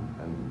anointed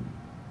and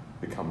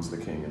becomes the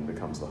king and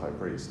becomes the high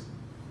priest.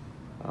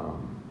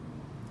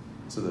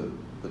 So the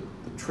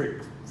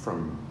trick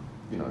from,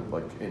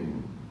 like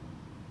in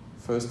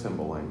First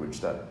Temple language,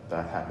 that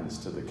happens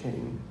to the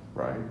king,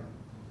 right?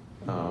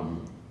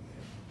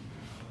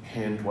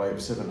 Hand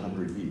wave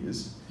 700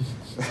 years.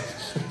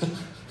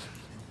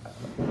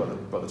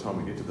 By the time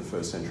we get to the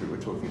first century, we're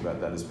talking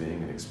about that as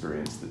being an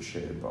experience that's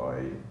shared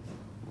by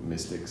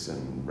mystics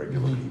and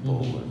regular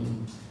people,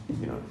 and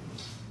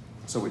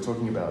so we're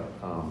talking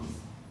about the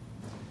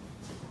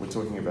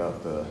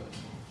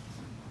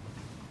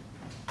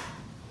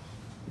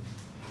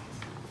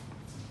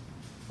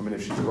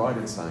if she's right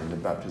in saying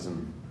that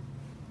baptism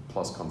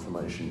plus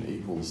confirmation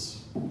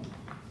equals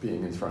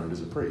being enthroned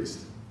as a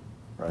priest,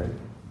 right?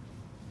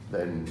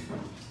 Then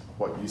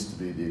what used to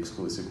be the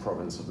exclusive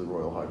province of the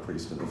royal high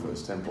priest in the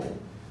First Temple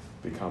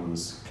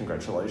becomes,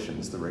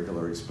 congratulations, the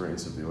regular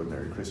experience of the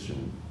ordinary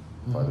Christian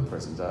by the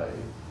present day.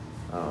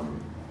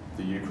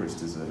 The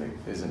Eucharist is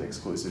an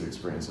exclusive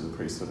experience of the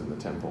priesthood in the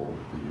temple.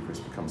 The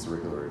Eucharist becomes the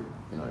regular,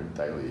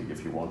 daily,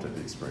 if you wanted,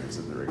 the experience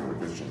of the regular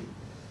Christian.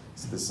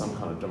 So there's some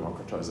kind of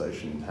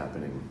democratization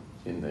happening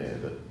in there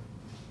that,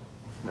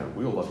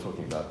 we all love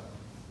talking about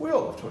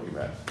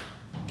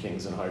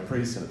kings and high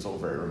priests, and it's all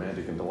very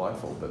romantic and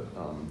delightful, but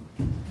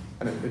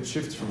and it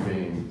shifts from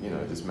being,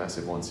 this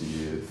massive once a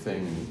year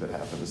thing that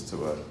happens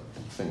to a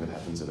thing that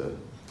happens at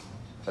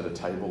a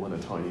table in a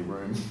tiny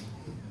room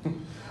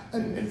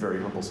in very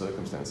humble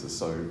circumstances.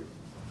 So,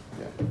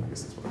 yeah, I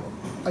guess that's what I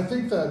want. I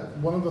think that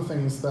one of the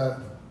things that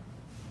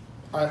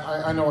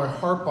I know I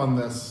harp on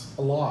this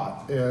a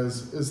lot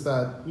is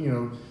that,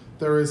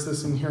 there is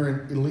this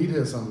inherent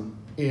elitism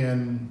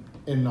in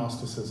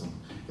Gnosticism.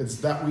 It's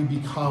that we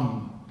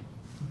become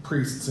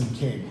priests and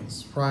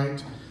kings,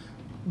 right?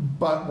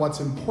 But what's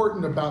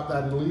important about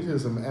that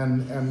elitism,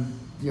 and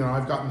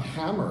I've gotten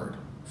hammered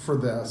for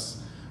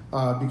this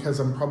because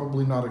I'm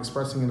probably not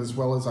expressing it as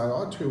well as I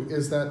ought to,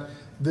 is that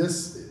the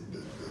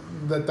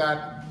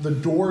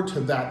door to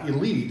that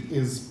elite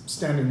is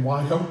standing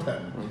wide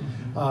open.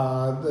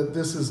 That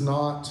this is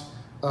not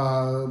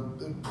a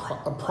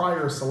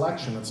prior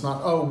selection. It's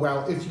not, oh,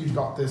 well, if you've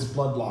got this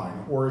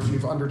bloodline, or if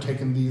you've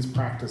undertaken these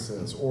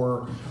practices,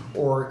 or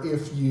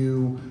if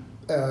you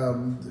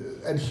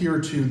adhere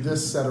to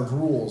this set of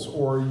rules,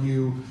 or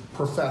you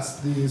profess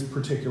these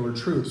particular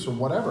truths, or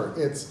whatever.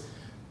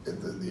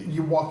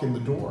 You walk in the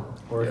door.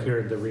 Or if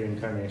you're the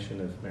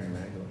reincarnation of Mary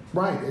Magdalene.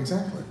 Right,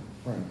 exactly.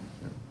 Right.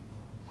 Yeah.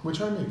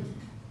 Which I mean.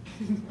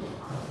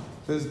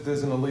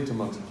 There's an elite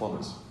amongst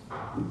plumbers.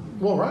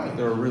 Well, right.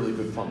 There are really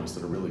good plumbers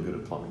that are really good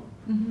at plumbing.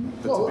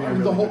 Well,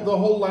 the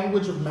whole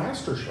language of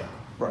mastership.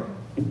 Right.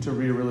 To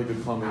be a really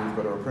good plumber, you've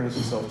got to apprentice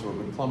yourself to a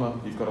good plumber.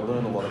 You've got to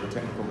learn a lot of the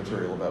technical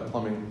material about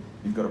plumbing.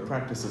 You've got to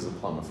practice as a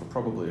plumber for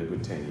probably a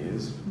good 10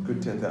 years,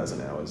 good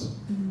 10,000 hours.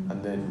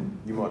 And then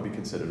you might be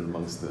considered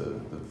amongst the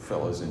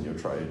fellows in your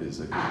trade as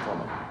a good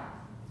plumber.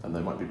 And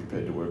they might be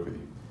prepared to work with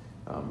you.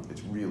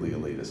 It's really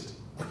elitist.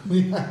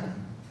 Yeah.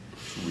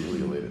 It's really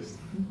elitist.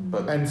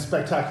 But And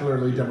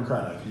spectacularly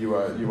democratic. you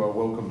are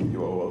welcome.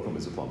 You are welcome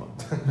as a plumber.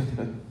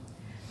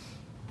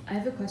 I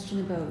have a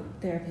question about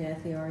Therapia,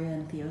 Theoria,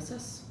 and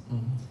Theosis.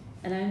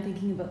 And I'm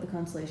thinking about the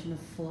constellation of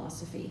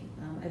philosophy.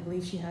 I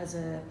believe she has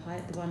a pi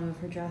at the bottom of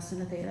her dress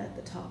and a theta at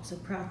the top, so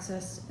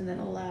praxis, and then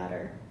a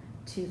ladder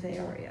to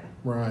Theoria.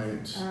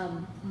 Right.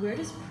 Where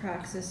does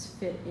praxis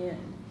fit in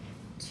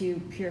to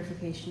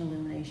purification,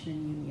 illumination,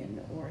 and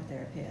union, or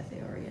Therapia,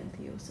 Theoria, and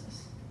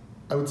Theosis?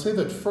 I would say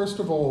that first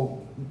of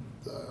all,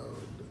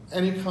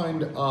 any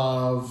kind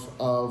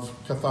of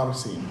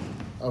catharsis,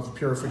 of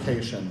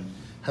purification,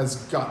 has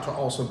got to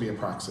also be a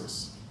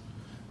praxis.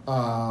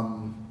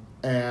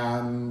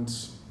 And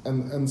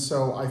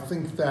so I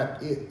think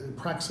that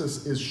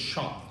praxis is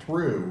shot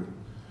through,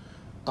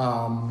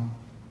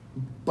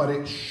 but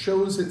it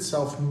shows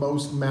itself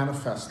most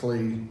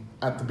manifestly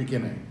at the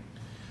beginning.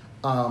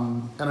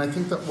 And I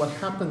think that what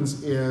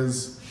happens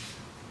is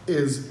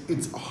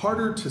it's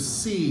harder to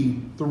see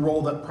the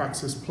role that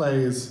praxis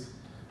plays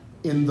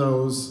in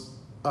those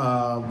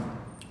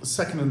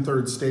second and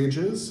third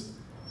stages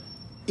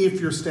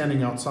if you're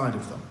standing outside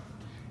of them.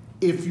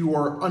 If you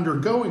are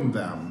undergoing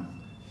them,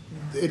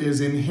 it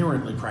is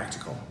inherently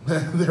practical.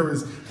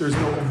 There's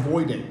no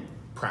avoiding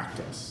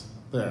practice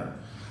there.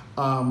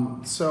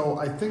 So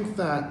I think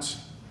that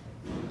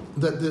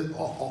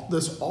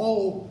this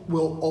all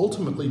will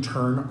ultimately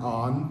turn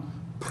on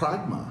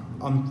pragma,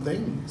 on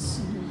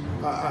things.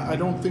 I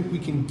don't think we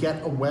can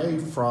get away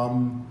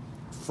from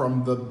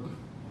the,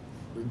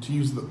 to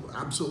use the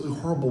absolutely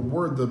horrible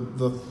word,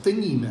 the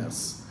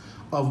thinginess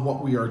of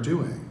what we are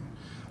doing,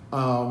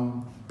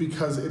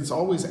 because it's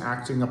always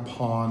acting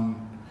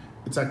upon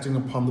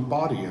the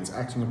body, it's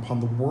acting upon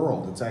the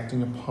world, it's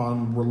acting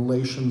upon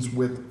relations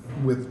with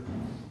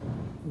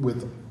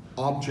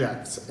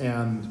objects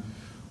and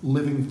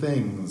living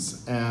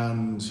things,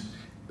 and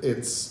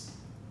it's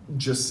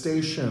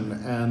gestation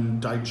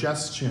and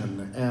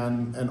digestion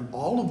and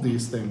all of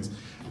these things.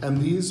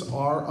 And these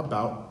are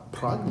about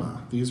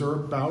pragma. These are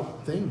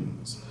about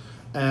things.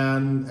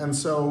 And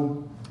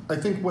so I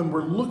think when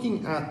we're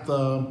looking at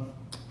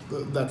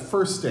that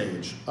first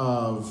stage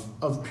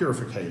of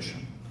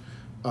purification,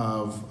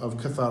 of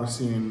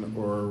catharsis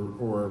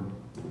or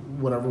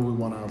whatever we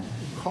want to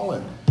call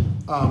it,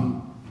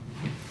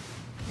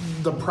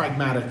 the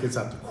pragmatic is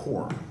at the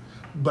core,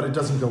 but it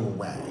doesn't go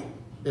away.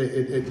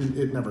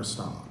 It never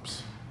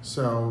stops.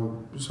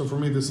 So for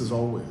me, this is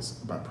always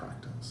about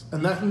practice,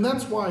 and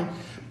that's why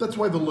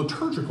the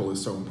liturgical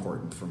is so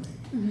important for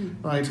me,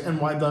 right? And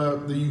why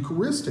the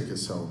Eucharistic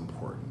is so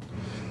important,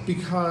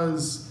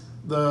 because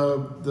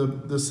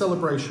the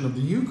celebration of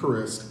the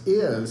Eucharist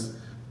is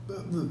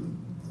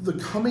the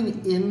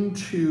coming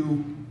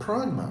into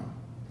pragma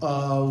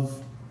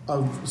of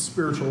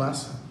spiritual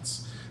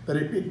essence, that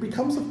it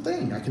becomes a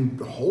thing. I can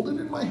hold it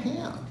in my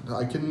hand.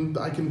 I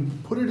can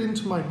put it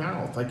into my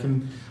mouth. I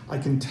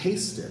can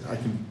taste it. I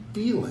can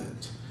feel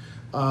it.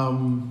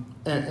 And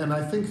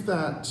I think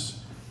that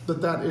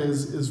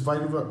is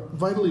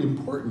vitally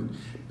important.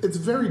 It's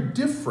very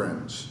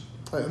different.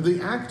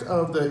 The act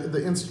of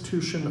the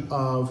institution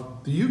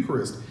of the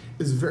Eucharist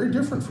is very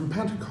different from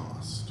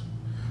Pentecost,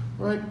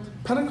 right?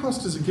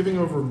 Pentecost is a giving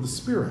over of the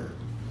Spirit,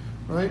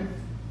 right?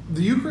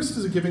 The Eucharist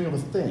is a giving of a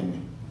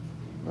thing,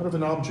 not of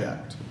an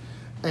object.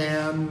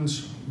 And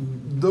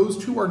those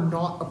two are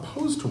not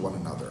opposed to one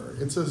another.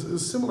 It's a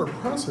similar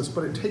process,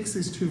 but it takes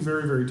these two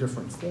very, very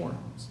different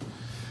forms.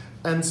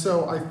 And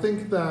so I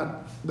think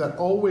that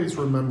always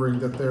remembering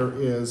that there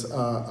is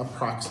a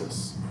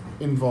praxis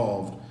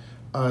involved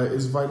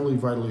is vitally,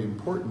 vitally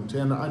important.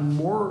 And I'm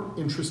more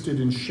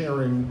interested in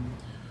sharing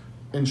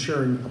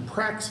a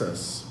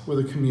praxis with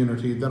a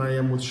community than I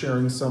am with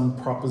sharing some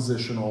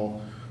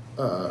propositional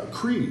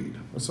creed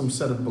or some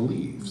set of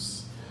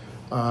beliefs.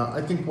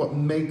 I think what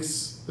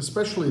makes,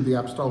 especially the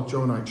Apostolic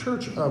Johannite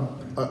Church,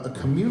 a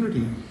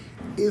community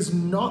is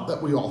not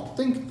that we all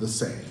think the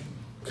same,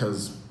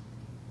 because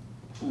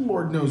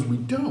Lord knows we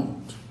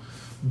don't,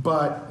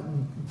 but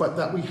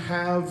that we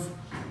have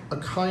a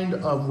kind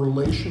of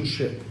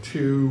relationship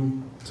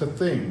to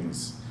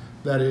things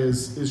that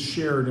is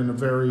shared in a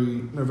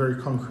very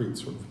concrete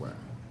sort of way.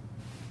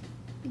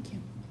 Thank you.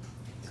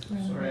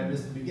 Sorry, I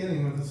missed the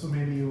beginning of this, so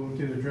maybe you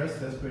could address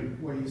this, but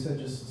what you said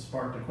just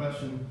sparked a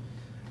question.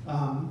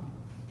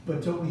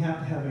 But don't we have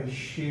to have a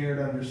shared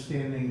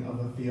understanding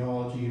of a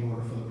theology in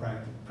order for the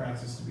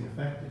praxis to be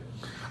effective?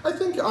 I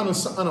think on a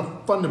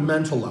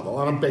fundamental level,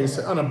 on a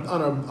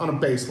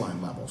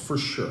baseline level, for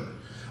sure.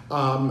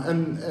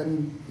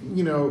 And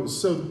you know,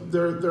 so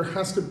there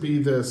has to be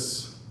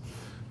this.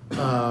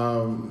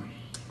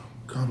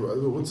 God,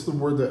 what's the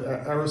word that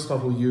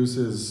Aristotle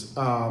uses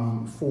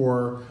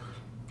for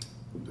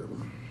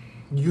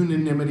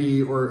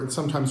unanimity, or it's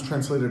sometimes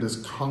translated as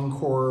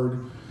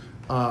concord?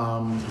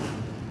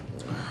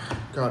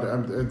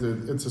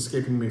 It's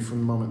escaping me for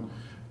the moment.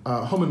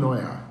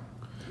 Homonoia.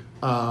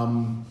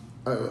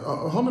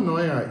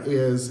 Homonoia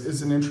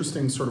is an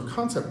interesting sort of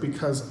concept,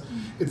 because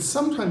it's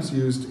sometimes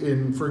used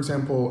in, for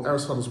example,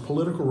 Aristotle's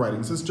political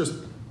writings as just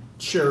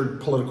shared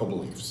political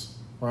beliefs,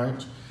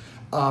 right?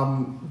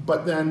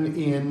 But then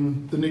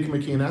in the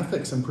Nicomachean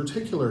Ethics in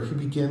particular, he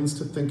begins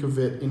to think of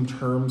it in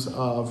terms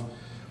of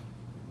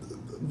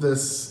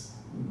this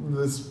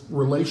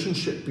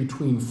relationship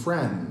between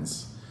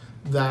friends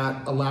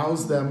that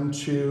allows them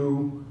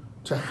to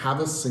have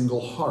a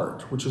single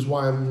heart, which is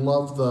why I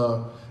love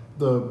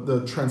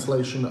the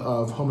translation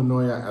of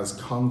homonoia as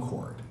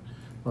concord,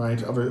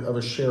 right? Of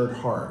a shared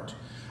heart.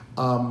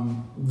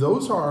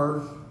 Those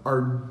are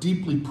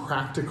deeply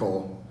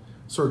practical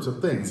sorts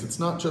of things. It's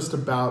not just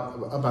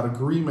about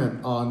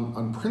agreement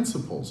on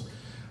principles,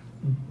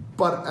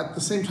 but at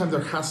the same time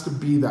there has to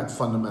be that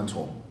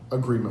fundamental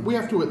agreement. We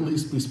have to at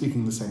least be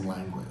speaking the same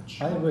language.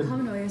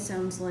 Homonoia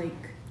sounds like...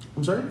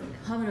 I'm sorry?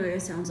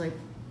 Homonoia sounds like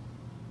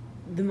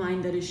the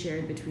mind that is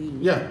shared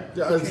between... Yeah,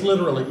 it's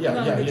literally,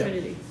 the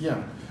Trinity.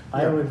 Yeah.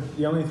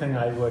 The only thing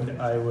I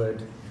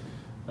would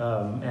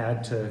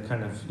add to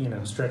kind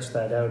of, stretch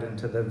that out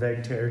into the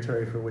vague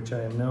territory for which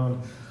I am known,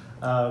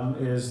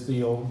 is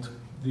the old,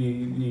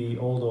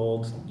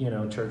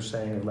 church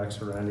saying of lex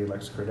orandi,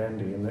 lex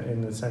credendi,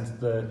 in the sense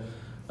the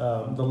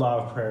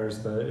law of prayer is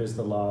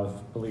the law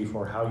of belief,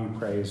 or how you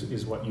pray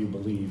is what you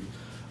believe.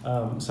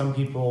 Some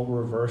people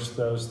reverse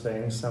those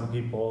things. Some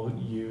people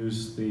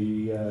use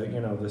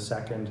the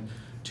second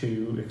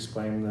to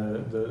explain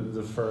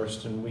the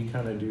first, and we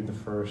kind of do the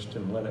first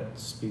and let it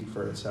speak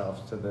for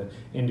itself to the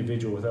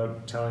individual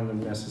without telling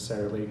them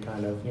necessarily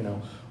kind of,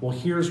 well,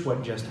 here's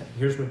what just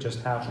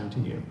happened to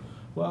you.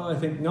 Well, I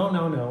think no,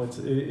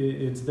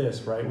 it's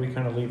this, right? We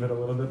kind of leave it a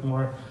little bit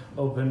more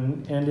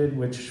open-ended,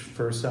 which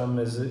for some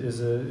is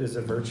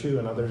a virtue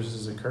and others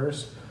is a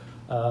curse.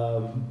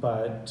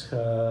 But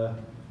I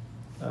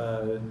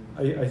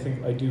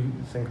do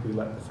think we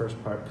let the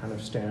first part kind of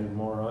stand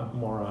more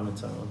on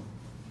its own.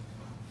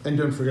 And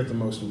don't forget the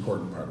most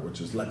important part,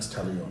 which is lex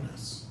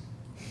talionis.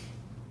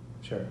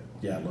 Sure.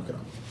 Yeah, look it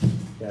up.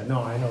 Yeah,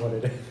 no, I know what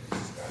it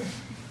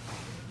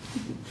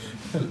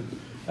is.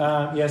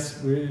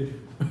 Yes, we...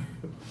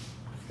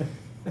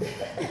 I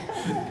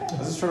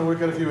was just trying to work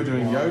out if you were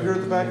doing yoga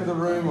at the back of the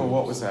room or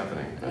what was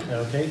happening.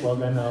 Okay, well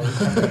then I'll...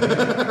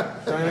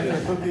 Diana, can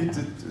I quickly,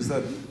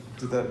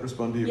 did that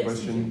respond to your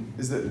question?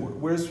 Is that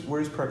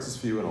where's praxis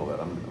for you and all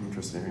that? I'm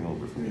interested in hearing a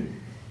little bit from you.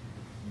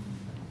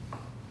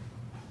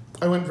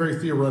 I went very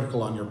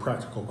theoretical on your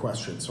practical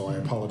question, so I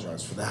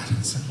apologize for that.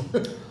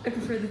 I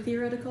prefer the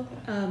theoretical,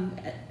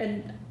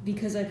 and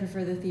because I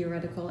prefer the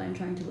theoretical, I'm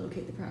trying to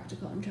locate the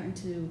practical. I'm trying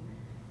to...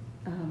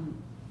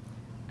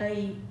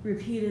 I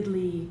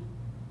repeatedly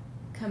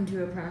come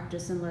to a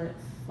practice and let it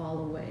fall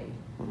away.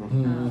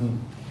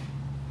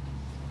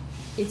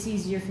 It's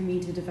easier for me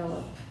to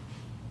develop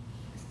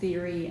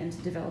theory and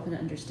to develop an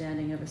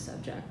understanding of a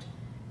subject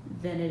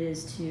than it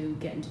is to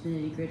get into the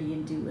nitty-gritty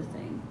and do a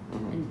thing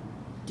and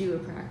do a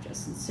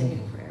practice and say a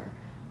prayer.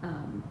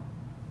 You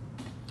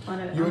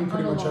and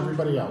pretty much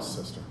everybody else,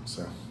 sister.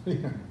 So,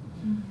 yeah.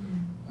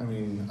 I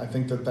mean, I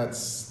think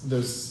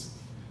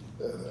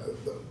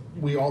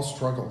we all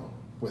struggle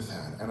with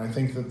that, and I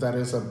think that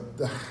is a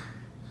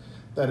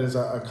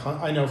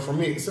I know for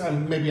me, so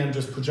maybe I'm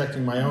just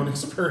projecting my own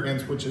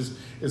experience, which is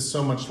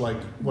so much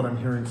like what I'm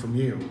hearing from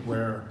you,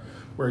 where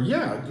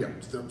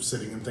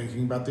sitting and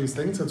thinking about these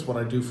things, that's what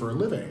I do for a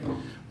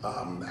living.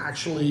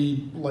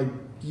 Actually,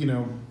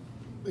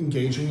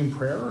 engaging in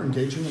prayer or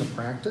engaging in a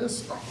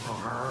practice,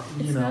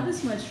 it's not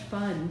as much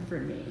fun for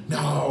me.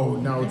 No,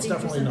 it's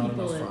definitely not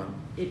enough fun.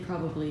 It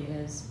probably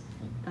is.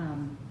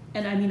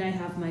 And I mean, I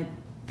have my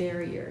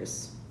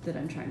barriers that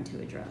I'm trying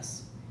to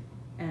address.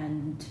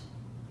 And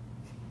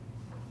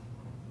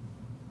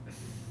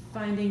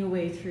finding a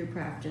way through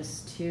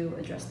practice to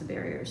address the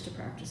barriers to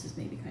practice is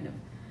maybe kind of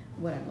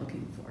what I'm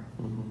looking for.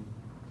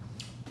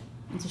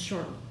 It's a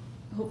short,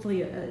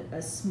 hopefully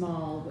a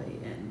small way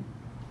in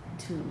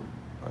to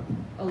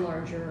a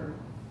larger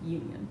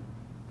union.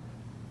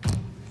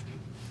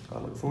 I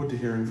look forward to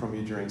hearing from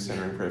you during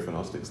Centering Prayer for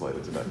Gnostics later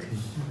today.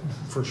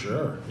 For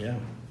sure, yeah.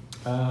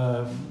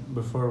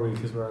 Before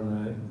because we're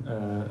on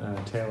the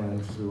tail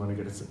end, because we want to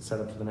get it set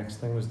up for the next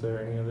thing, was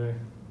there any other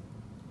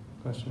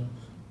questions?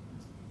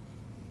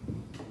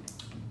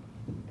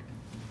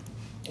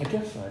 I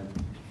guess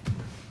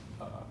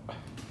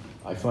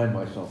I find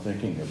myself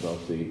thinking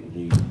about the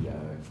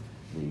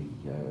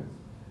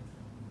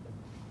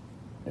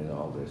in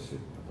all this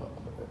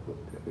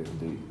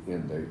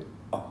in the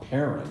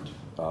apparent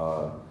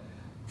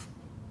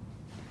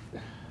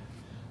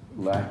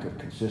lack of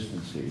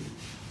consistency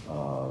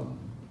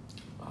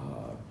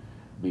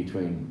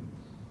between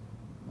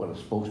what is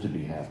supposed to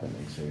be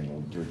happening, say in a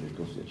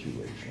liturgical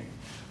situation,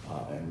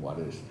 and what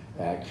is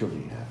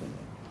actually happening.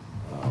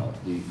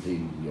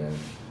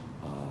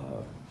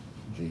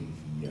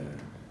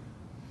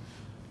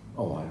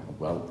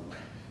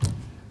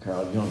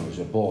 Carl Jung was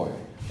a boy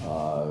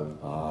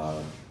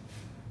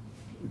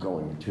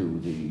going to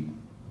the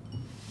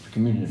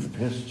communion of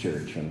his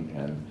church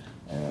and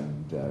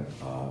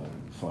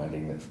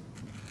finding that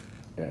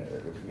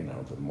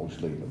that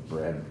mostly the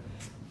bread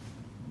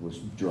was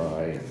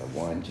dry and the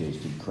wine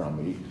tasted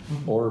crummy.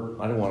 Or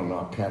I don't want to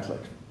knock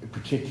Catholics,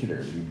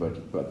 particularly,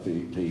 but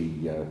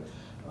the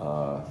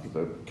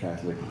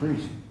Catholic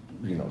priest,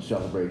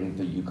 celebrating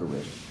the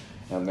Eucharist.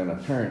 And then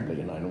apparently,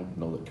 and I don't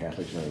know that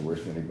Catholics are any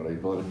worse than anybody,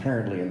 but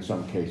apparently in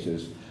some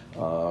cases,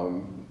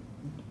 going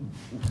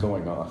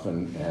off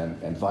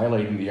and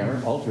violating the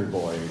altar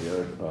boy,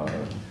 or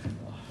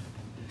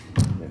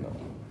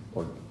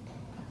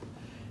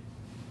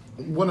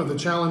one of the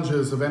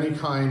challenges of any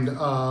kind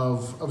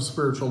of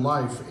spiritual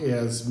life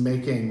is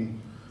making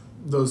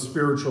those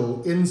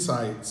spiritual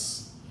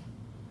insights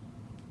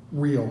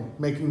real,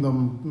 making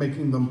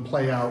them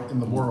play out in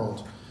the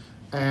world.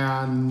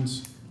 And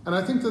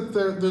I think that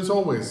there's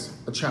always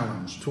a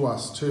challenge to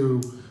us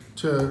to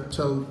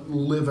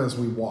live as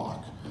we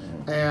walk.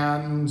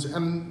 And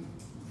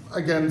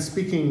again,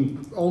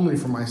 speaking only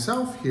for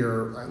myself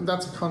here,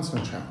 that's a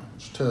constant challenge.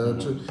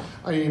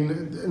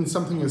 And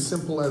something as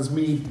simple as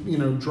me,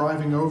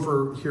 driving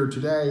over here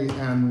today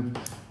and,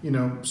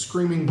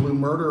 screaming blue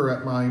murder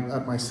at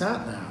my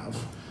sat nav,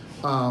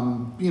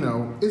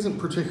 isn't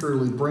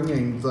particularly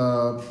bringing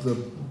the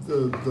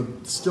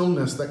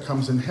stillness that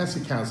comes in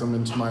hesychasm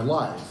into my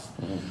life.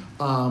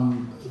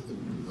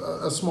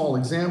 A small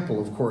example,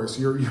 of course,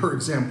 your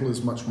example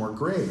is much more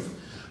grave.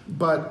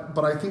 But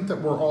I think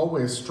that we're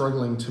always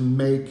struggling to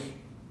make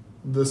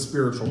the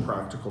spiritual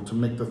practical, to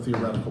make the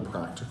theoretical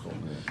practical.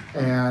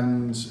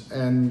 And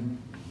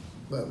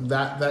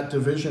that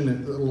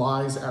division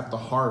lies at the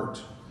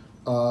heart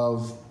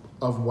of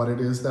what it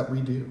is that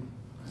we do,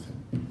 I think.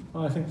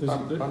 Well, I think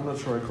I'm not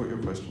sure I caught your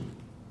question.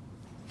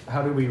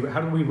 How do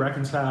we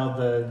reconcile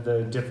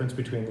the difference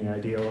between the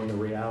ideal and the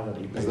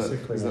reality,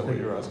 basically? Is that what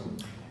you're asking?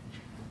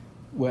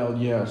 Well,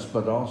 yes,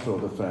 but also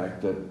the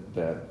fact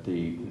that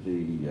the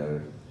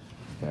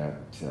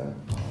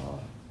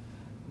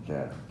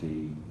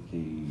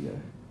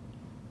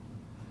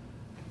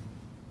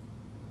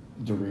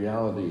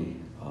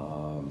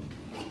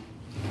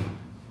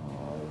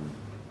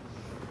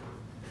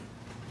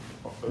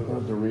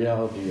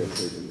reality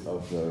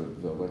of the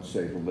let's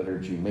say the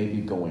liturgy may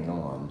be going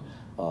on,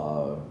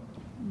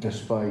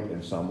 despite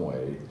in some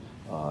way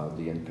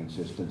the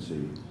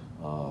inconsistency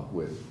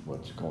with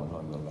what's going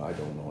on. I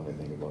don't know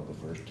anything about the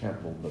first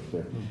temple, but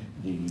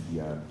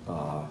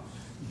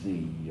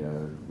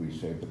we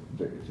say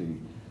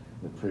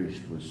the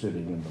priest was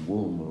sitting in the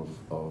womb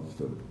of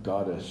the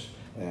goddess,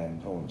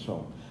 and so on and so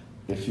on.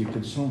 If you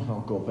could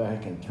somehow go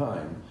back in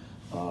time,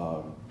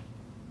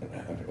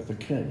 the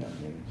king,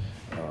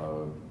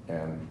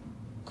 and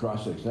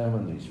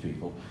cross-examine these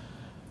people,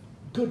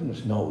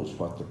 goodness knows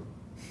what the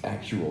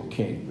actual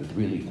king was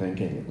really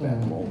thinking at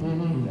that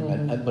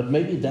moment. But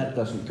maybe that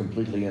doesn't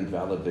completely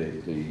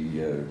invalidate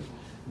the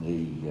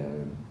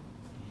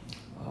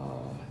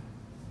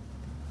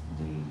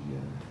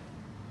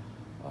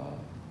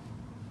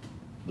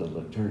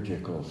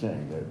liturgical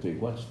thing.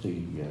 What's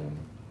the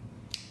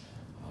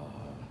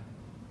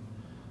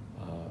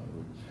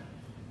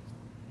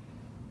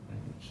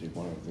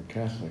one of the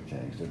Catholic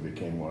things that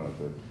became one of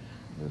the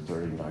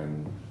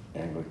 39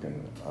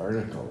 Anglican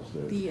articles.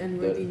 The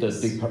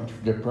unworthiness. The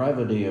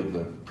depravity of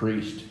the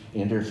priest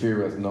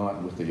interfereth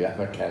not with the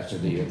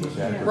efficacy of the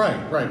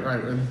sacrament.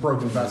 Right. And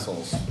broken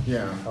vessels.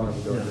 Yeah.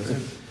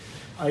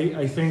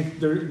 I think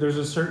there's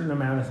a certain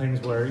amount of things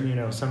where,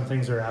 some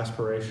things are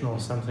aspirational,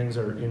 some things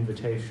are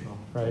invitational,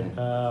 right?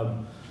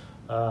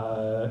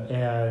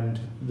 And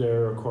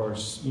there, of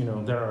course,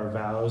 there are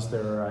vows,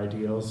 there are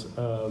ideals.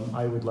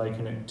 I would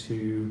liken it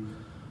to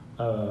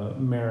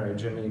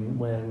marriage. I mean,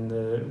 when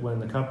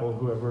the couple,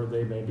 whoever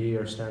they may be,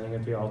 are standing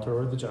at the altar,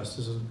 or the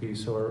justice of the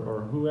peace,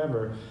 or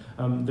whoever,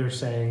 they're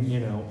saying,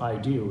 I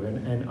do,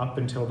 and up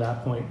until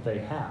that point they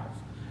have.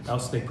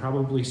 Else they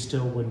probably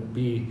still wouldn't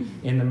be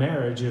in the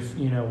marriage if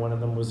one of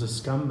them was a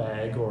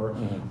scumbag or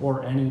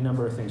any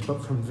number of things.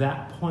 But from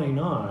that point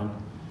on,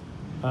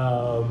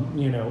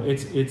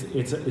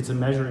 it's a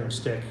measuring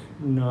stick,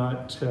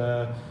 not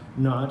a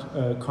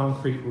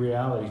concrete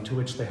reality to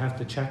which they have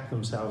to check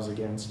themselves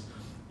against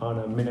on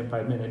a minute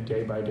by minute,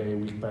 day by day,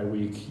 week by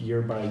week,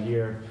 year by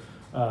year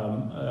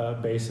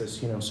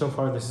basis. So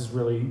far this is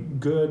really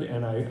good,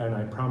 and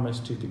I promise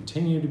to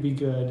continue to be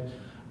good.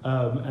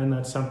 And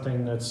that's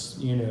something that's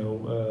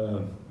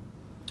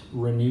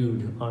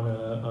renewed on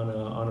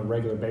a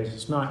regular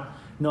basis, not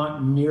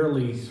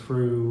merely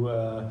through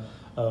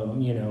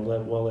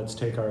let's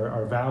take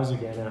our vows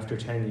again after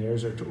 10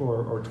 years or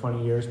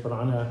 20 years, but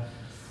on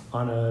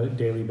a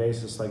daily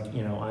basis. Like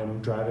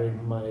I'm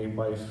driving my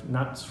wife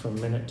nuts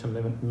from minute to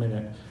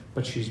minute,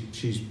 but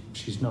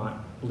she's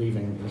not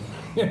leaving me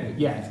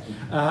yet.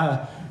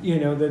 That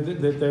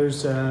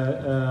there's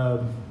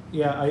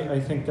I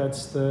think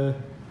that's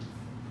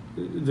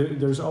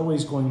there's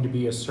always going to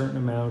be a certain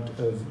amount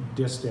of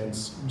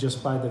distance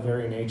just by the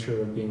very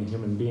nature of being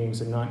human beings,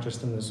 and not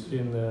just in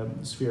the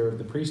sphere of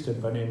the priesthood,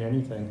 but in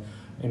anything,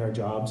 in our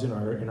jobs, in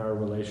our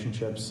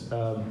relationships,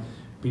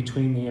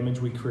 between the image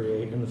we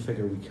create and the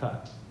figure we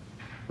cut,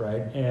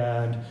 right?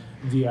 And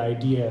the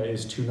idea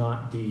is to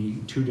not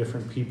be two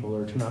different people,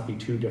 or to not be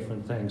two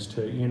different things,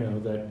 to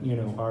that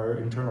our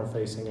internal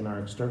facing and our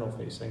external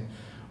facing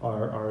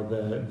are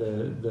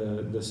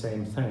the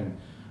same thing.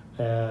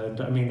 And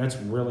I mean, that's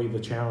really the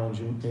challenge,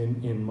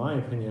 in my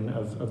opinion,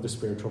 of the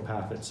spiritual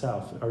path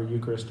itself. Our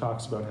Eucharist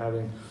talks about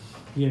having,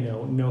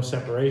 no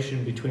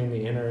separation between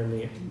the inner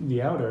and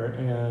the outer,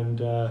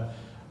 and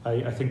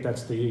I think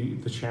that's the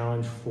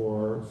challenge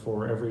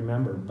for every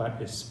member,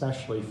 but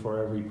especially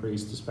for every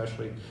priest,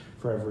 especially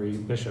for every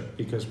bishop,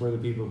 because we're the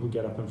people who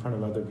get up in front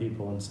of other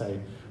people and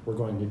say, we're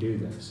going to do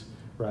this,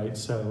 right?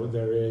 So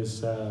there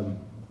is or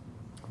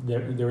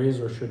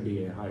should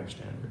be a higher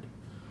standard.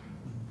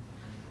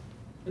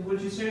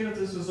 Would you say that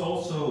this is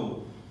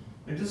also,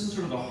 this is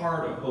sort of the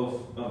heart of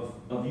both of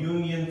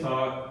Jungian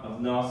thought, of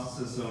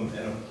Gnosticism,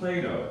 and of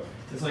Plato?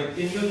 It's like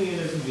in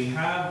Jungianism we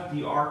have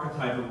the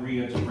archetype of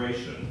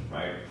reintegration,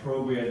 right?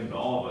 Programmed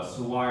all of us,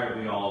 so why are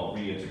we all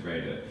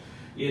reintegrated?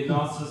 In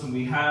Gnosticism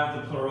we have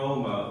the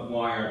pleroma,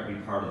 why aren't we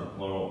part of the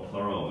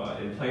pleroma?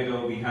 In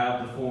Plato we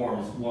have the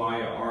forms,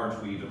 why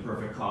aren't we the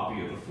perfect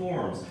copy of the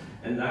forms?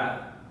 And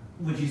that,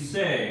 would you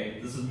say,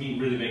 this is me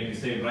really making a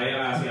statement, but I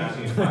am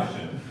asking a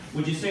question.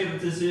 Would you say that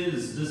this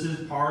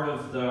is part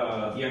of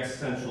the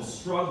existential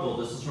struggle?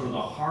 This is sort of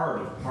the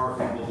heart of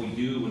partly what we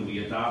do when we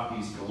adopt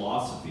these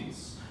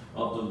philosophies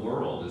of the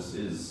world,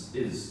 is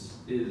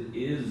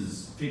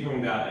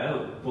figuring that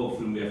out both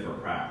through myth or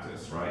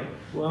practice, right?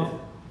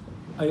 Well,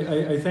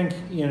 I think,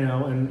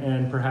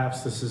 and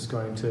perhaps this is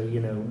going to,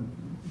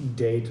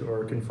 date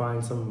or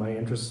confine some of my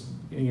interests,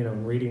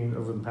 in reading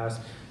over the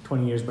past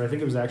 20 years, but I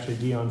think it was actually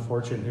Dion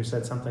Fortune who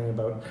said something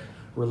about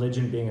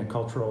religion being a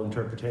cultural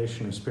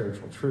interpretation of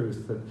spiritual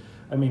truth. That,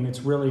 I mean,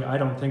 it's really, I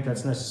don't think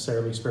that's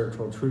necessarily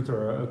spiritual truth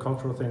or a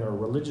cultural thing or a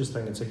religious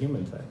thing, it's a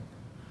human thing.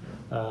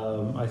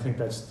 I think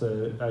that's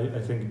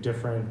I think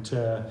different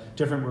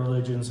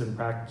religions and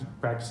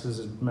practices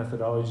and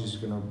methodologies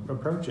are going to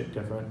approach it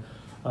different.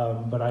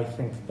 But I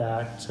think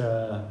that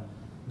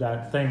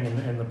that thing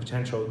and the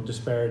potential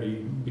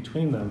disparity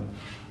between them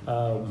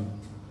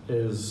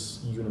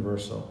is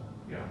universal.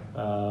 Yeah.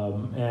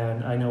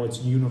 And I know it's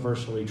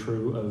universally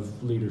true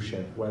of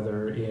leadership,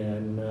 whether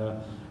in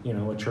a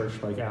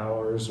church like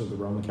ours or the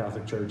Roman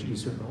Catholic Church,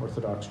 Eastern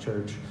Orthodox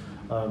Church,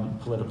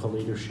 political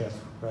leadership,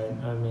 right?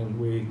 I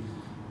mean,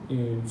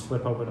 you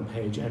flip open a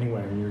page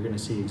anywhere and you're going to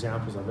see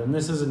examples of it. And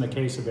this isn't a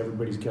case of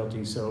everybody's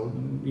guilty, so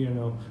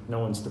no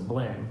one's to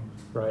blame,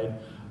 right?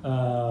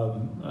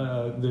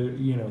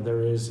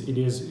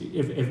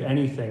 If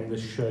anything,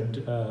 this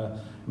should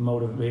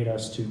motivate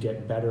us to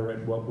get better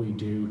at what we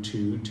do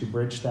to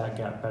bridge that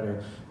gap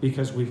better,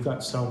 because we've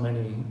got so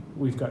many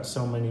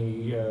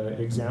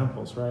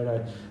examples,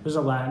 right? There's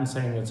a Latin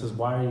saying that says,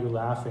 "Why are you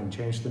laughing?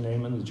 Change the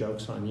name and the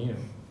joke's on you."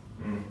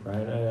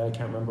 Right? I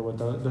can't remember what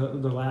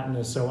the Latin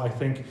is. So I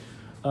think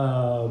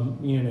I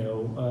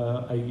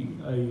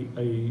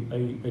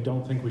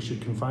don't think we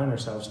should confine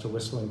ourselves to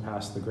whistling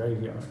past the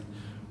graveyard,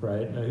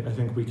 right? I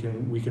think we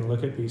can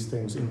look at these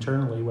things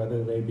internally,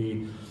 whether they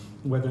be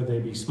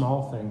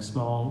small things,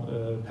 small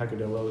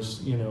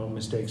peccadillos,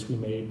 mistakes we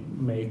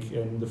make,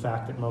 and the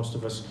fact that most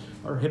of us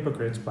are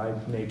hypocrites by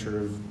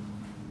nature of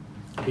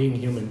being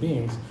human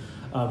beings.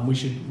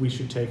 We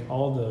should take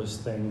all those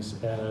things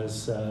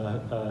as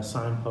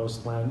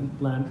signposts,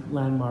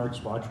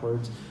 landmarks,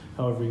 watchwords,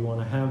 however you want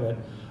to have it,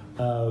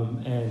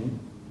 and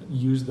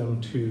use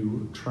them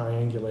to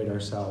triangulate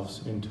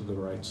ourselves into the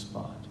right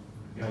spot,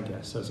 I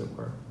guess, as it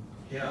were.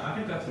 Yeah, I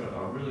think that's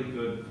a really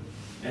good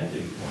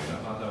ending point. I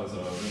thought that was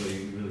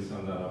really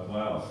summed that up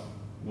well.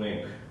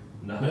 Wink.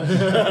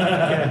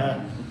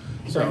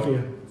 Thank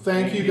you.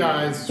 Thank you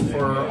guys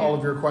for all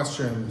of your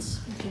questions.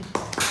 Thank you.